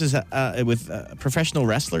impressed with professional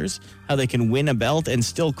wrestlers, how they can win a belt and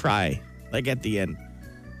still cry, like at the end.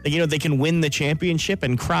 Like, you know, they can win the championship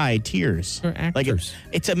and cry tears. They're actors.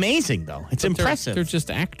 Like, it's amazing, though. It's impressive. They're just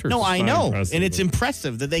actors. No, I know. And it's but-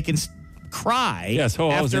 impressive that they can cry Yes,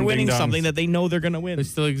 ho-hos after and winning ding-dongs. something that they know they're going to win. They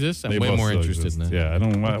still exist. I'm They way both more still interested exist. in that. Yeah, I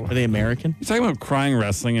don't. Are they American? You talking about crying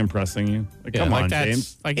wrestling impressing you? Like, Yeah, come like on, that's-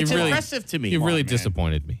 James. Like It's you really, impressive to me. You Come really on, man.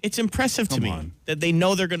 disappointed me. It's impressive to Come me on. that they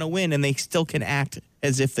know they're going to win and they still can act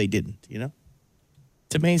as if they didn't, you know?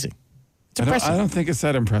 It's amazing. It's impressive. I don't think it's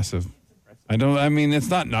that impressive. I mean, it's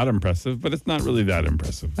not impressive, but it's not really that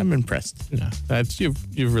impressive. I'm impressed. No, that's you've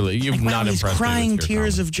not He's impressed crying me with your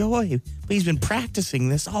tears comment. of joy. But he's been practicing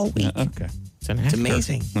this all week. Okay. It's an actor. It's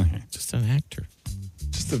amazing. Okay. Just an actor.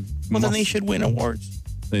 Just a Well, then they should win awards.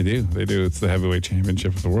 They do. It's the heavyweight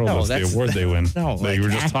championship of the world. No, that's the award they win. No, like you were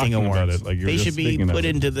just acting talking about awards. it. Like you were they just should be speaking of put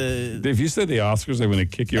it. into the. If you said the Oscars, they want to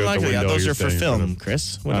kick you out the window. Those you're are for saying film,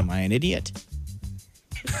 Chris. What am I, an idiot?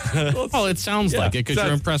 Well, it sounds like it because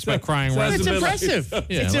you're impressed by crying It's wrestling. impressive. Yeah,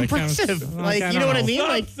 It's like, impressive. I Like, don't you know what I know. mean? Stop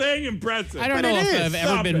Like, saying impressive. I don't But know it if is. I've ever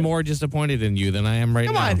Stop been it. more disappointed in you than I am right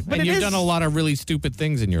Come now. on, but and it you've is- done a lot of really stupid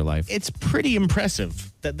things in your life. it's pretty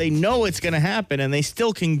impressive that they know it's going to happen and they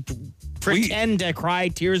still can pretend to cry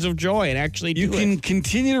tears of joy and actually do You can it.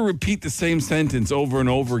 continue to repeat the same sentence over and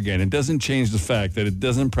over again. It doesn't change the fact that it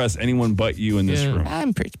doesn't impress anyone but you in this room.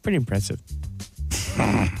 It's pretty impressive.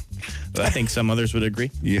 I think some others would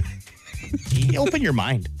agree. Yeah. Open your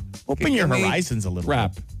mind. Open your horizons a little.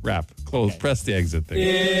 Wrap. Close. Press the exit thing.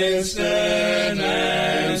 Instant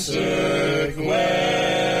answer question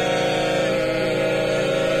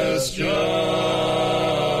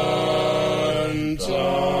time.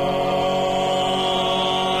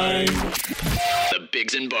 The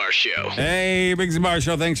Biggs and Bar Show. Hey, Biggs and Bar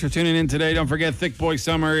Show. Thanks for tuning in today. Don't forget, Thick Boy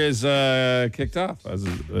Summer is kicked off, as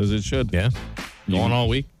it should. Yeah. Going all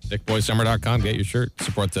week. ThickBoySummer.com. Get your shirt.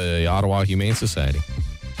 Support the Ottawa Humane Society.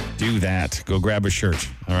 Do that. Go grab a shirt.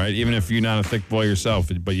 All right. Even if you're not a thick boy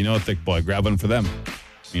yourself, but you know a thick boy, grab one for them. I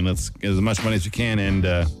mean, let's get as much money as we can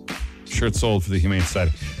and shirts sold for the Humane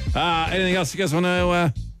Society. Anything else you guys want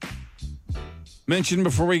to mention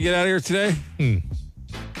before we get out of here today?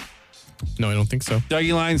 No, I don't think so.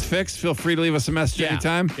 Dougie line's fixed. Feel free to leave us a message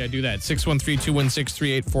anytime. Yeah, do that.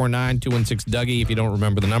 613-216-3849, 216-DOUGY. If you don't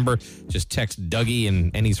remember the number, just text Dougie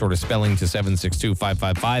in any sort of spelling to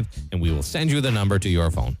 762-555, and we will send you the number to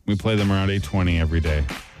your phone. We play them around 8:20 every day.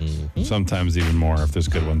 Mm-hmm. Sometimes even more if there's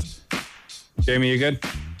good ones. Jamie, you good?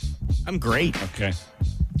 I'm great. Okay.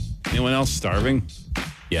 Anyone else starving?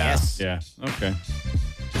 Yeah. Yes. Yeah. Okay.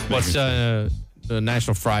 What's the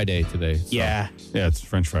National Fry Day today? So. Yeah. Yeah, it's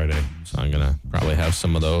French Friday. So I'm going to probably have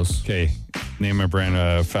some of those. Okay. Name a brand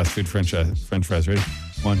of fast food French fries. Ready?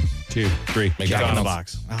 1, 2, 3. Jack in the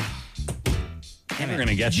Box. We're going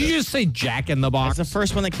to get Did you just say Jack in the Box? That's the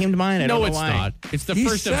first one that came to mind. I don't know it's why. not. It's the He's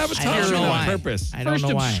first sabotaging obscure on one. purpose. I don't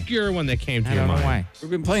know why. First obscure one that came to I your don't know mind. why.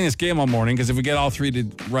 We've been playing this game all morning because if we get all three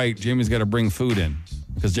right, Jamie's got to bring food in.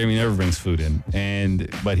 Because Jamie never brings food in,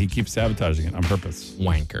 but he keeps sabotaging it on purpose.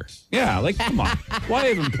 Wanker. Yeah, like, come on. Why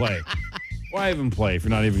even play? Why even play if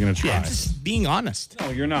you're not even going to try? Yeah, just being honest. No,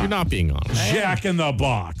 you're not. You're not being honest. Jack in the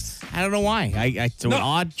Box. I don't know why. It's an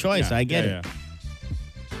odd choice. Yeah, I get yeah, it.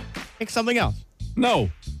 Pick something else. No.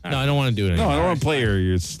 No, I don't want to do it anymore. No, I don't want to play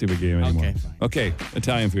your stupid game anymore. Okay, fine. Okay,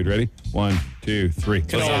 Italian food. Ready? 1, 2, 3.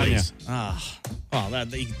 Cannolis. Well,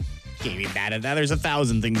 you gave me bad at that. There's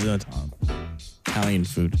 1,000 things in the top. Italian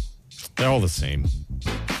food. They're all the same.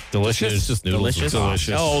 Delicious. It's just noodles. Delicious. And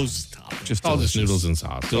Delicious. Oh, stop. Just all delicious. just noodles and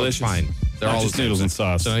sauce. So Delicious. it's fine. They're Not all just the same. noodles and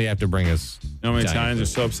sauce. So now you have to bring us. You know how many Italian Italians are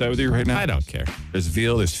food. so upset with you right now? I don't care. There's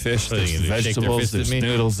veal, there's fish, What are there's they gonna do, shake their vegetables, fist at there's me?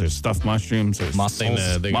 noodles, there's stuffed mushrooms, there's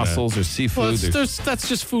Mussels. mussels, there's seafood. Well, there's that's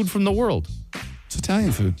just food from the world. it's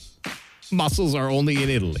Italian food. Mussels are only in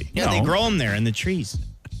Italy. Yeah, they grow them there in the trees.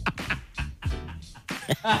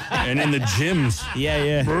 And in the gyms.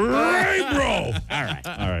 Yeah. Right, bro. All right.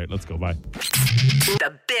 All right, let's go. Bye.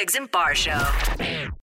 The Biggs and Bar Show.